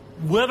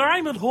 When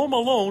I'm at home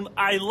alone,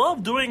 I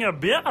love doing a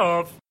bit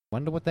of...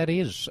 Wonder what that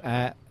is.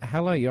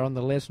 Hello, you're on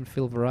the Les and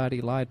Phil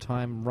Variety Live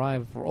Time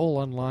Rive for All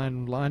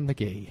Online Line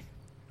McGee.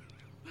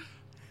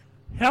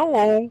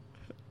 Hello.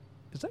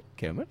 Is that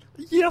Kermit?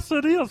 Yes,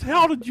 it is.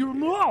 How did you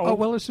know? Oh,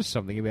 well, it's just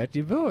something about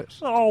your voice.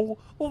 Oh,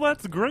 well,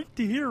 that's great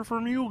to hear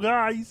from you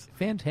guys.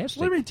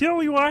 Fantastic. Let me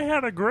tell you, I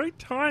had a great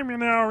time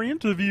in our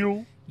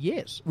interview.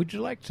 Yes. Would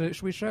you like to...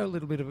 Should we show a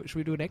little bit of it? Should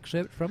we do an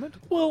excerpt from it?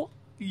 Well,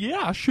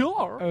 yeah,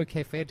 sure.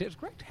 Okay, fantastic.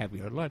 Great to have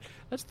you online.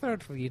 Let's throw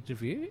it for the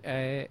interview.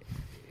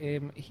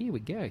 Here we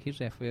go. Here's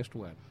our first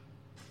one.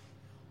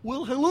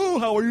 Well, hello,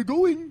 how are you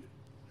doing?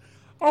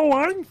 Oh,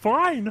 I'm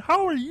fine.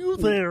 How are you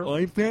there?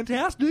 I'm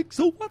fantastic.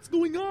 So what's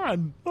going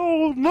on?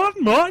 Oh, not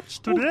much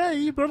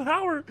today, but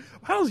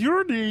how's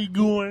your day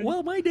going?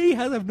 Well, my day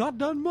has not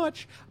done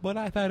much, but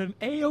I've had an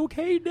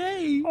A-OK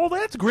day. Oh,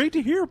 that's great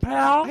to hear,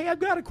 pal. Hey,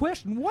 I've got a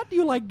question. What do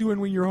you like doing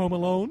when you're home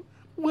alone?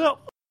 Well,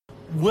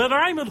 when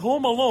I'm at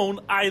home alone,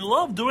 I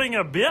love doing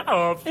a bit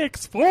of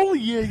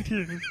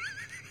exfoliating.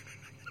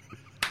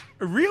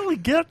 It really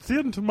gets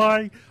into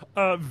my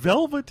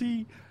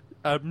velvety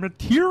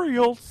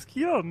material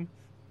skin.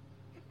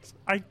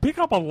 I pick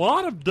up a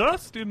lot of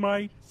dust in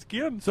my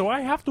skin, so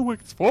I have to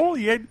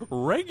exfoliate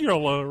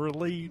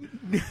regularly.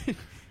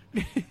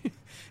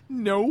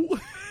 No.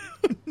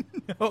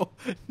 No.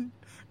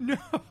 No.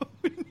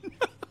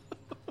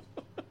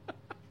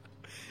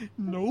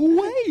 No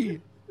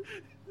way.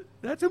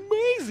 That's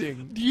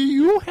amazing. Do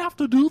you have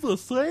to do the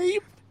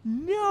same?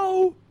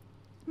 No.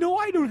 No,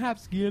 I don't have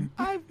skin.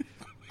 I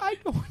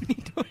don't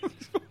need to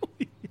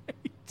exfoliate.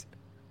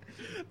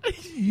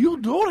 You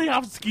don't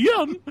have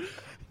skin?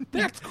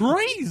 That's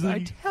crazy. I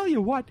tell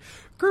you what,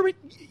 Kermit,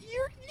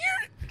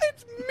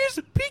 it's Miss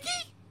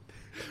Piggy.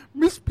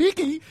 Miss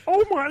Piggy?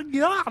 Oh my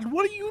God,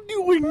 what are you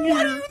doing here?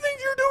 What do you think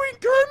you're doing,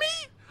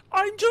 Kermit?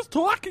 I'm just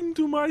talking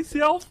to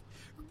myself.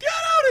 Get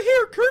out of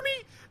here,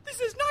 Kermit.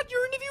 This is not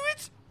your interview,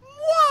 it's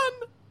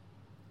one.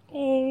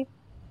 Oh.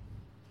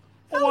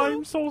 Hello. Oh,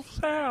 I'm so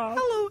sad.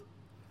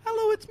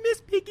 Hello, it's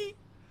Miss Piggy.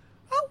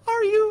 How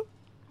are you?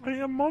 I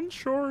am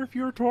unsure if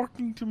you're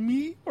talking to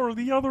me or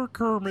the other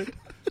Kermit.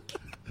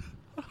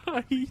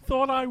 I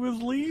thought I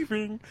was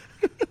leaving.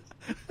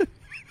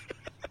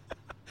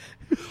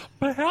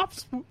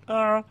 Perhaps,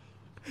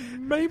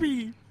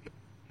 maybe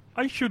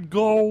I should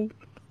go.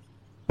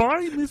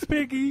 Bye, Miss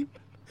Piggy.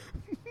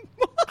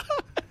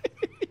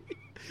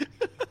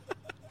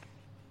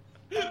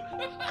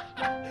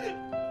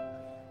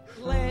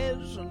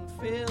 Les and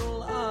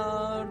Phil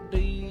are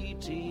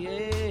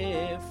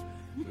DTF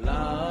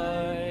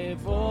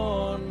live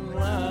online.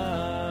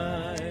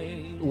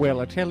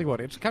 Well, I tell you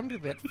what, it's come to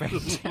that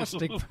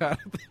fantastic part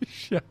of the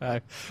show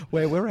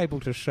where we're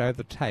able to show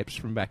the tapes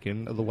from back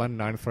in the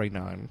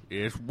 1939.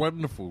 Yes,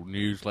 wonderful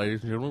news,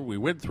 ladies and gentlemen. We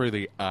went through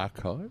the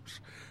archives.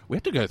 We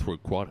had to go through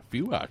quite a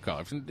few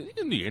archives, and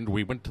in the end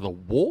we went to the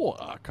War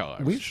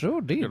Archives. We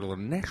sure did. Go to the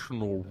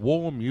National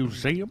War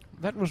Museum.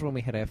 That was when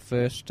we had our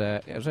first,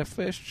 as our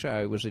first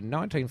show was in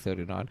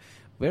 1939,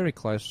 very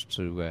close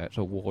to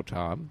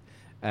wartime.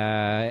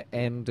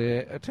 And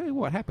I tell you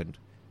what happened.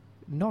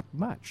 Not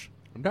much.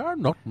 No,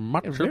 not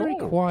much A at very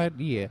all. quiet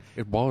year.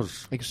 It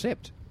was.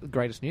 Except the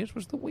greatest news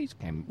was that we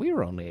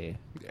were on air.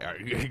 Yeah,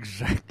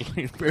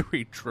 exactly.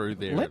 Very true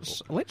there.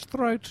 Let's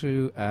throw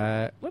to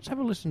let's have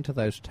a listen to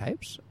those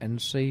tapes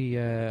and see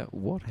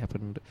what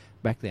happened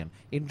back then.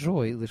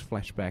 Enjoy this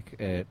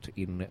flashback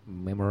in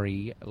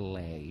memory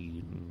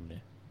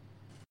lane.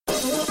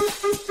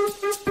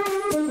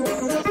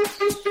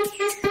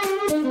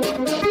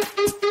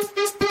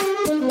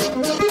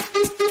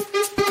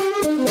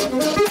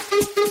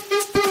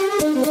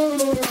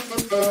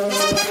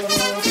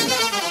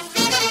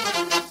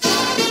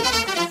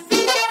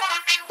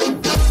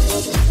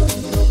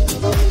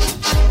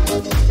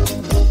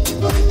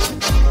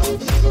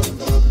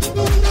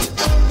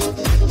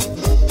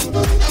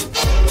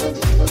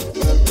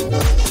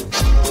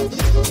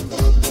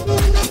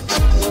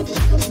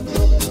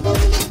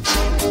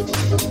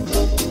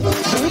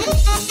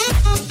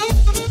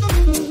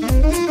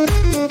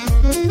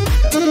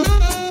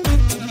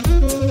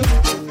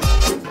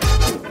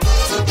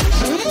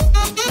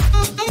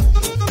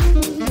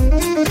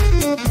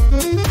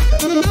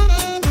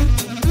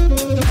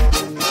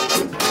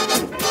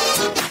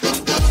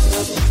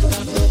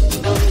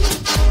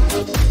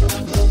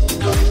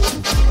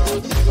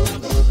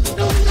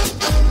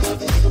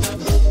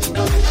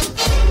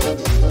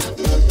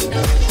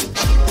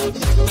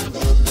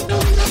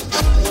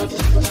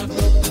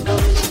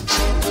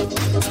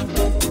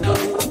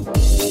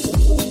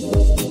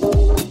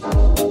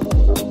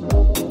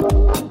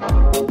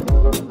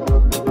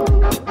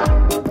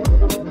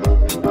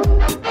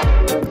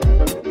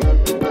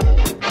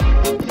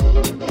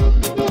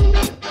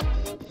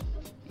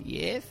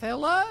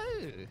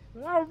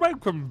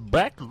 Welcome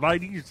back,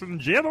 ladies and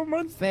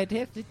gentlemen.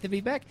 Fantastic to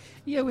be back.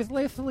 Yeah, with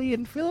Leslie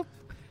and Philip.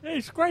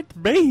 It's great to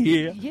be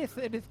here. Yes,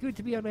 and it's good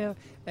to be on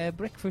our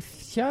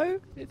breakfast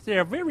show. It's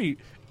our very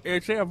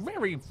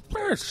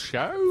first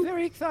show.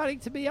 Very exciting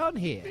to be on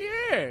here.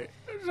 Yeah.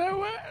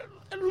 So,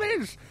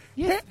 Liz,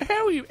 Yes.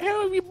 how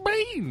have you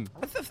been?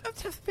 It's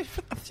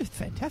just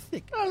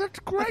fantastic. Oh, that's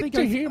I great think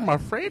to I've- hear, my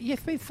friend. Yes,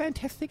 been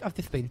fantastic. I've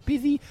just been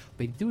busy.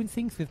 Been doing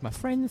things with my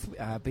friends.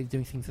 Been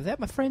doing things without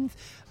my friends.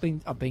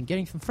 I've been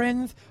getting some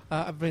friends.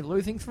 I've been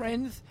losing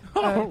friends.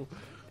 Oh,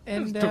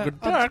 and took a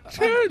dark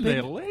turn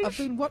there, Liz. I've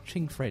been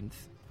watching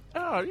Friends.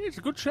 Oh, it's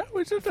a good show,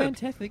 isn't it?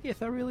 Fantastic.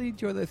 Yes, I really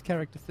enjoy those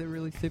characters. They're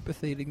really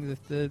superseding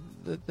the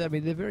I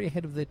mean, they're very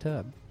ahead of their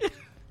time.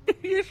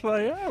 Yes,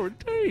 they are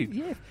indeed.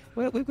 Yes.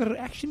 Well, we've got an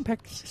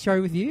action-packed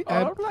show with you.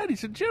 Oh,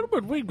 ladies and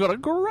gentlemen, we've got a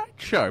great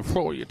show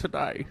for you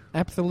today.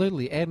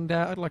 Absolutely. And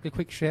I'd like a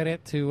quick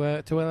shout-out to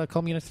our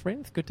communist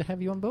friends. Good to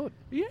have you on board.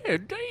 Yeah,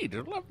 indeed. I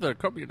love the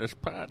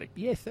Communist Party.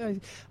 Yes,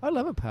 I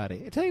love a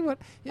party. I tell you what,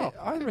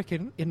 I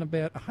reckon in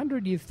about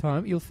 100 years'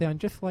 time, you'll sound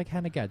just like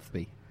Hannah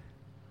Gadsby.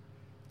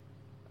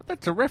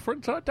 That's a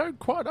reference I don't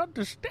quite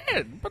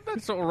understand, but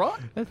that's all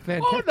right. That's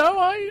fantastic. Oh, no,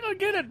 I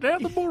get it now.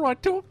 The more I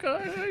talk,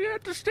 I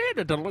understand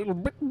it a little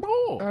bit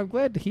more. I'm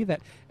glad to hear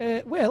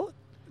that. Well,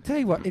 tell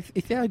you what,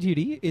 it's our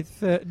duty. It's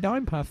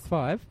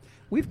 5:09.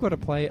 We've got to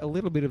play a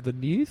little bit of the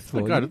news for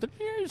We you. go to the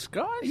news,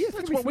 guys. Yes,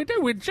 That's we- what we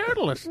do. We're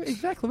journalists.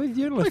 Exactly, with At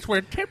journalists. least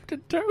we're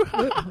tempted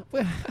to.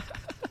 Well,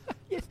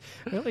 yes,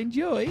 well,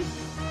 enjoy.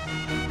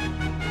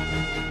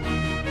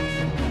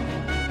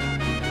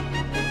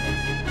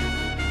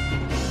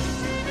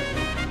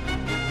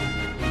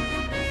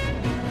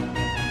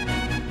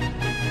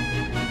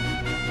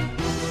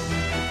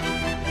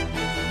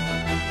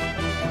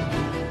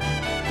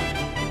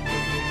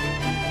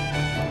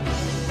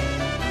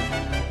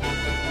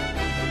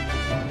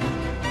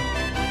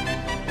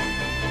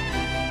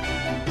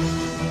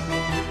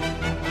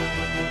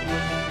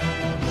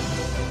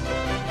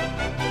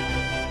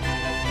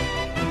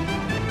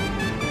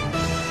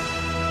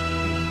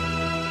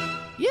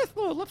 Yes,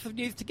 well, lots of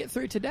news to get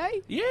through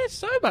today. Yeah,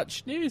 so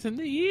much news in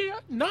the year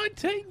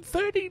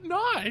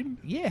 1939.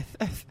 Yes.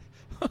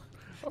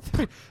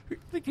 Could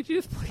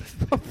you just please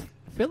pop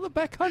Philip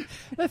back on?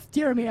 That's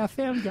Jeremy, our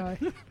sound guy.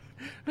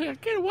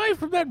 Get away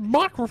from that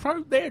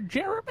microphone there,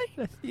 Jeremy.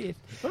 Yes.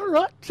 All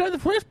right, so the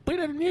first bit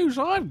of news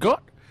I've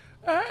got,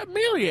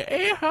 Amelia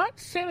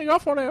Earhart's setting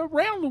off on a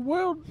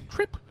round-the-world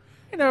trip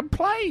in a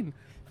plane.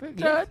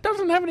 Yes. It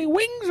doesn't have any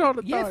wings on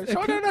it, Yes, though,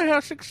 so I don't know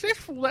how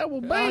successful that will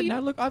be. No,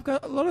 look, I've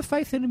got a lot of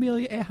faith in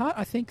Amelia Earhart.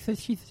 I think that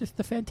she's just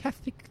a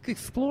fantastic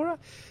explorer,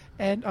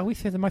 and I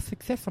wish her the most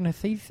success on her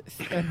seas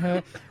and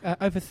her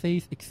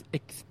overseas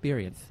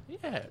experience.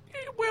 Yeah,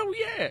 well,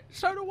 yeah,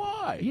 so do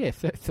I.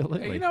 Yes,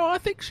 absolutely. You know, I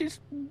think she's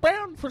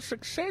bound for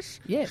success.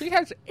 Yes. She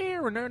has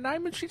air in her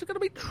name, and she's going to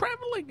be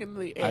travelling in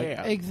the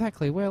air.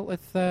 Exactly. Well,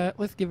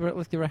 let's give her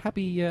a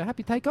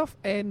happy takeoff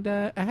and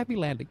a happy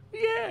landing.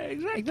 Yeah,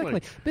 exactly.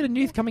 Exactly. Bit of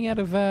news coming out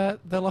of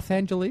the Los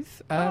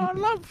Angeles. I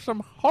love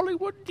some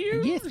Hollywood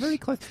news. Yes, very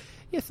close.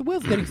 Yes, the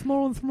world's getting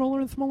smaller and smaller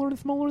and smaller and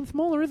smaller and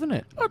smaller, isn't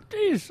it? It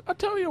is. I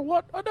tell you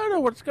what, I don't know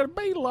what it's going to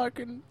be like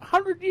in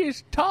 100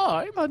 years'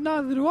 time. Oh,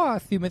 neither do I. I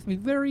assume it's going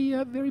to be very,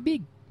 very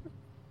big.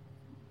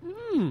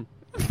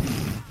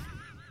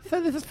 So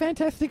there's this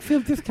fantastic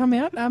film just come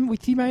out,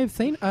 which you may have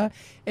seen.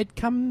 It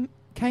came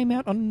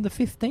out on the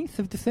 15th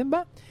of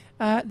December.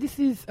 This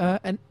is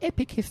an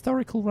epic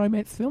historical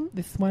romance film.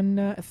 This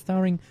one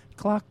starring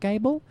Clark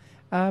Gable.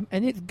 And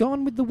it's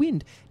Gone with the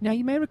Wind. Now,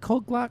 you may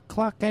recall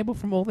Clark Gable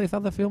from all these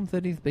other films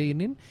that he's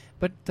been in,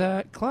 but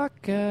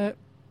Clark is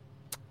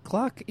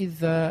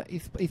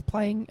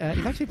playing.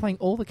 He's actually playing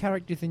all the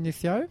characters in the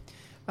show,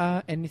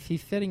 and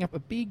he's setting up a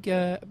big.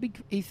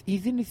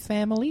 He's in his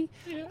family,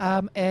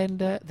 and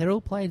they're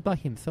all played by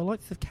him. So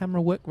lots of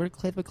camera work, very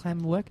clever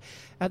camera work.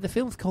 The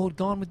film's called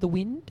Gone with the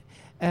Wind,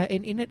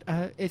 and in it,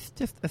 it's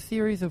just a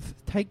series of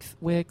takes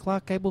where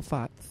Clark Gable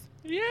farts.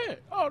 Yeah.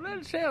 Oh,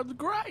 that sounds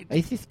great.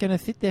 He's just going to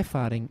sit there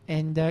farting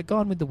and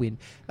Gone with the Wind.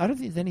 I don't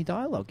think there's any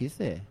dialogue, is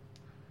there?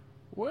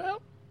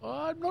 Well,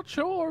 I'm not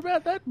sure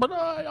about that, but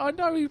I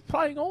know he's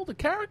playing all the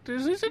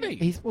characters, isn't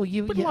he?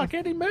 But like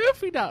Eddie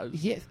Murphy does.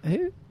 Yes,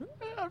 who?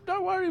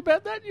 Don't worry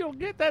about that. You'll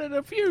get that in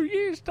a few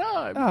years'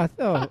 time.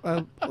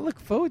 I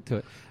look forward to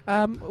it.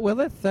 Well,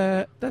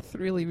 that's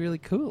really, really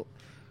cool.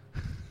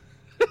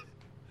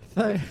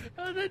 So,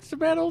 that's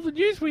about all the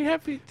news we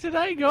have for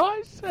today,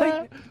 guys.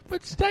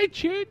 But stay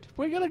tuned.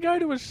 We're going to go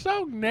to a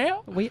song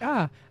now. we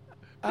are.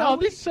 Oh,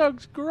 this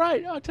song's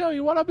great. I tell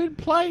you what, I've been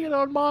playing it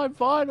on my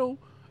vinyl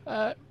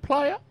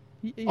player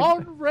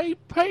on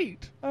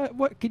repeat.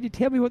 What? Can you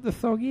tell me what the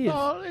song is?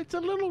 Oh, it's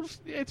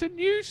a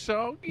new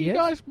song. You Yes?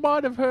 guys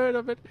might have heard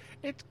of it.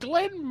 It's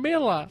Glenn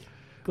Miller,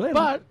 Glenn?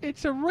 but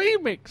it's a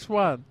remix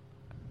one.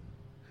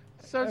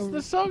 So it's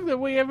the song that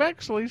we have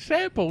actually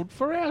sampled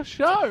for our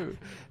show.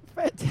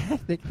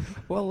 Fantastic.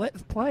 Well,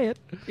 let's play it.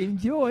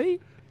 Enjoy.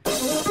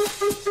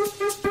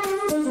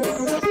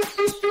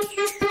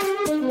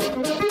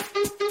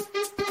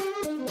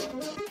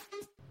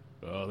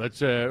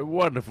 that's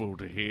wonderful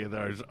to hear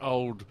those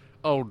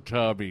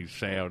old-timey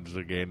sounds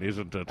again,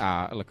 isn't it?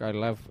 Look, I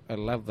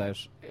love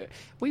those.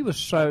 We were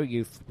so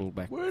youthful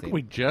back Weren't then.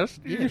 we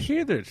just? Did you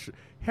hear this?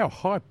 How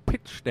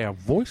high-pitched our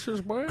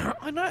voices were?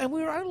 I know, and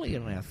we were only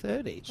in our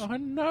 30s. I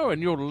know,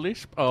 and your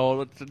lisp,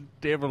 that's a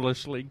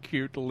devilishly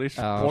cute lisp,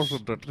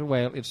 wasn't it?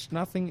 Well, it's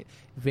nothing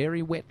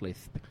very wet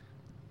lisp.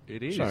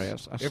 It is. Sorry,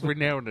 Every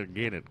now and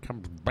again it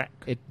comes back.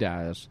 It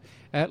does.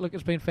 Look,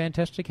 it's been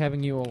fantastic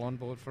having you all on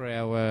board for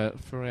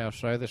our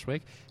show this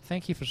week.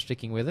 Thank you for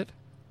sticking with it.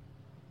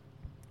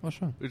 What's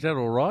wrong? Is that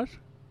all right?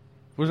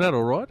 Was that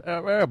all right?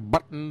 Are our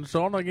buttons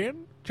on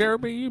again?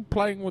 Jeremy, are you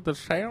playing with the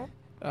sound?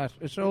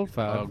 It's all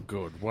fine. Oh,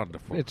 good.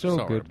 Wonderful. It's all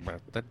Sorry good.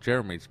 about that.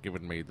 Jeremy's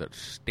given me the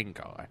stink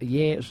eye.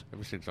 Yes.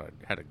 Ever since I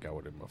had a go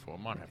at him before,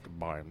 I might have to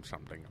buy him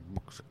something, a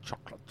box of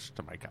chocolates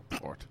to make up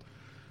for it.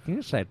 Can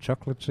you say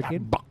chocolates A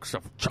again? box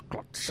of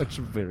chocolates. That's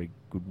a very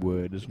good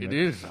word, isn't it? It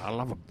is. I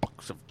love a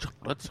box of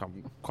chocolates.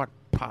 I'm quite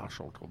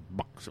partial to a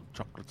box of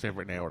chocolates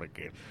every now and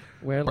again.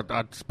 Well, But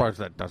I suppose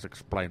that does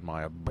explain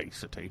my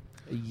obesity.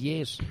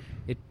 yes,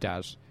 it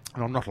does.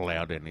 And I'm not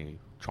allowed any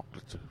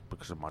chocolates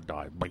because of my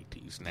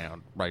diabetes now,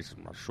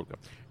 raising my sugar.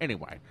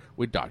 Anyway,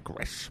 we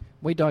digress.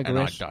 We digress.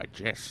 And I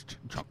digest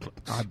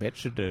chocolates. I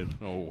bet you do.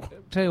 Oh.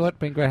 Tell you what,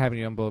 been great having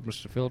you on board,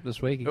 Mr. Phillip,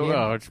 this week again.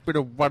 Well, it's been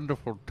a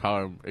wonderful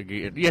time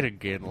again. Yet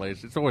again,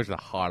 Les. It's always the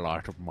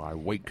highlight of my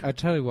week. I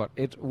tell you what,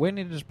 when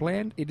it is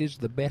planned, it is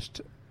the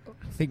best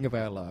thing of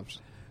our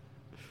lives.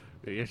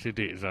 Yes, it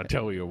is. I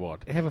tell you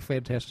what. Have a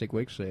fantastic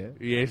week, sir.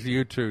 Yes,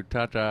 you too.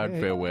 Ta-ta and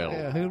farewell.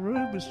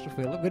 Hooroo, Mr.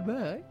 Phillip.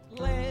 Goodbye.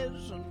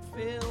 Les and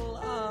Phil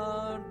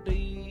are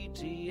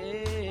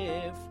DTA.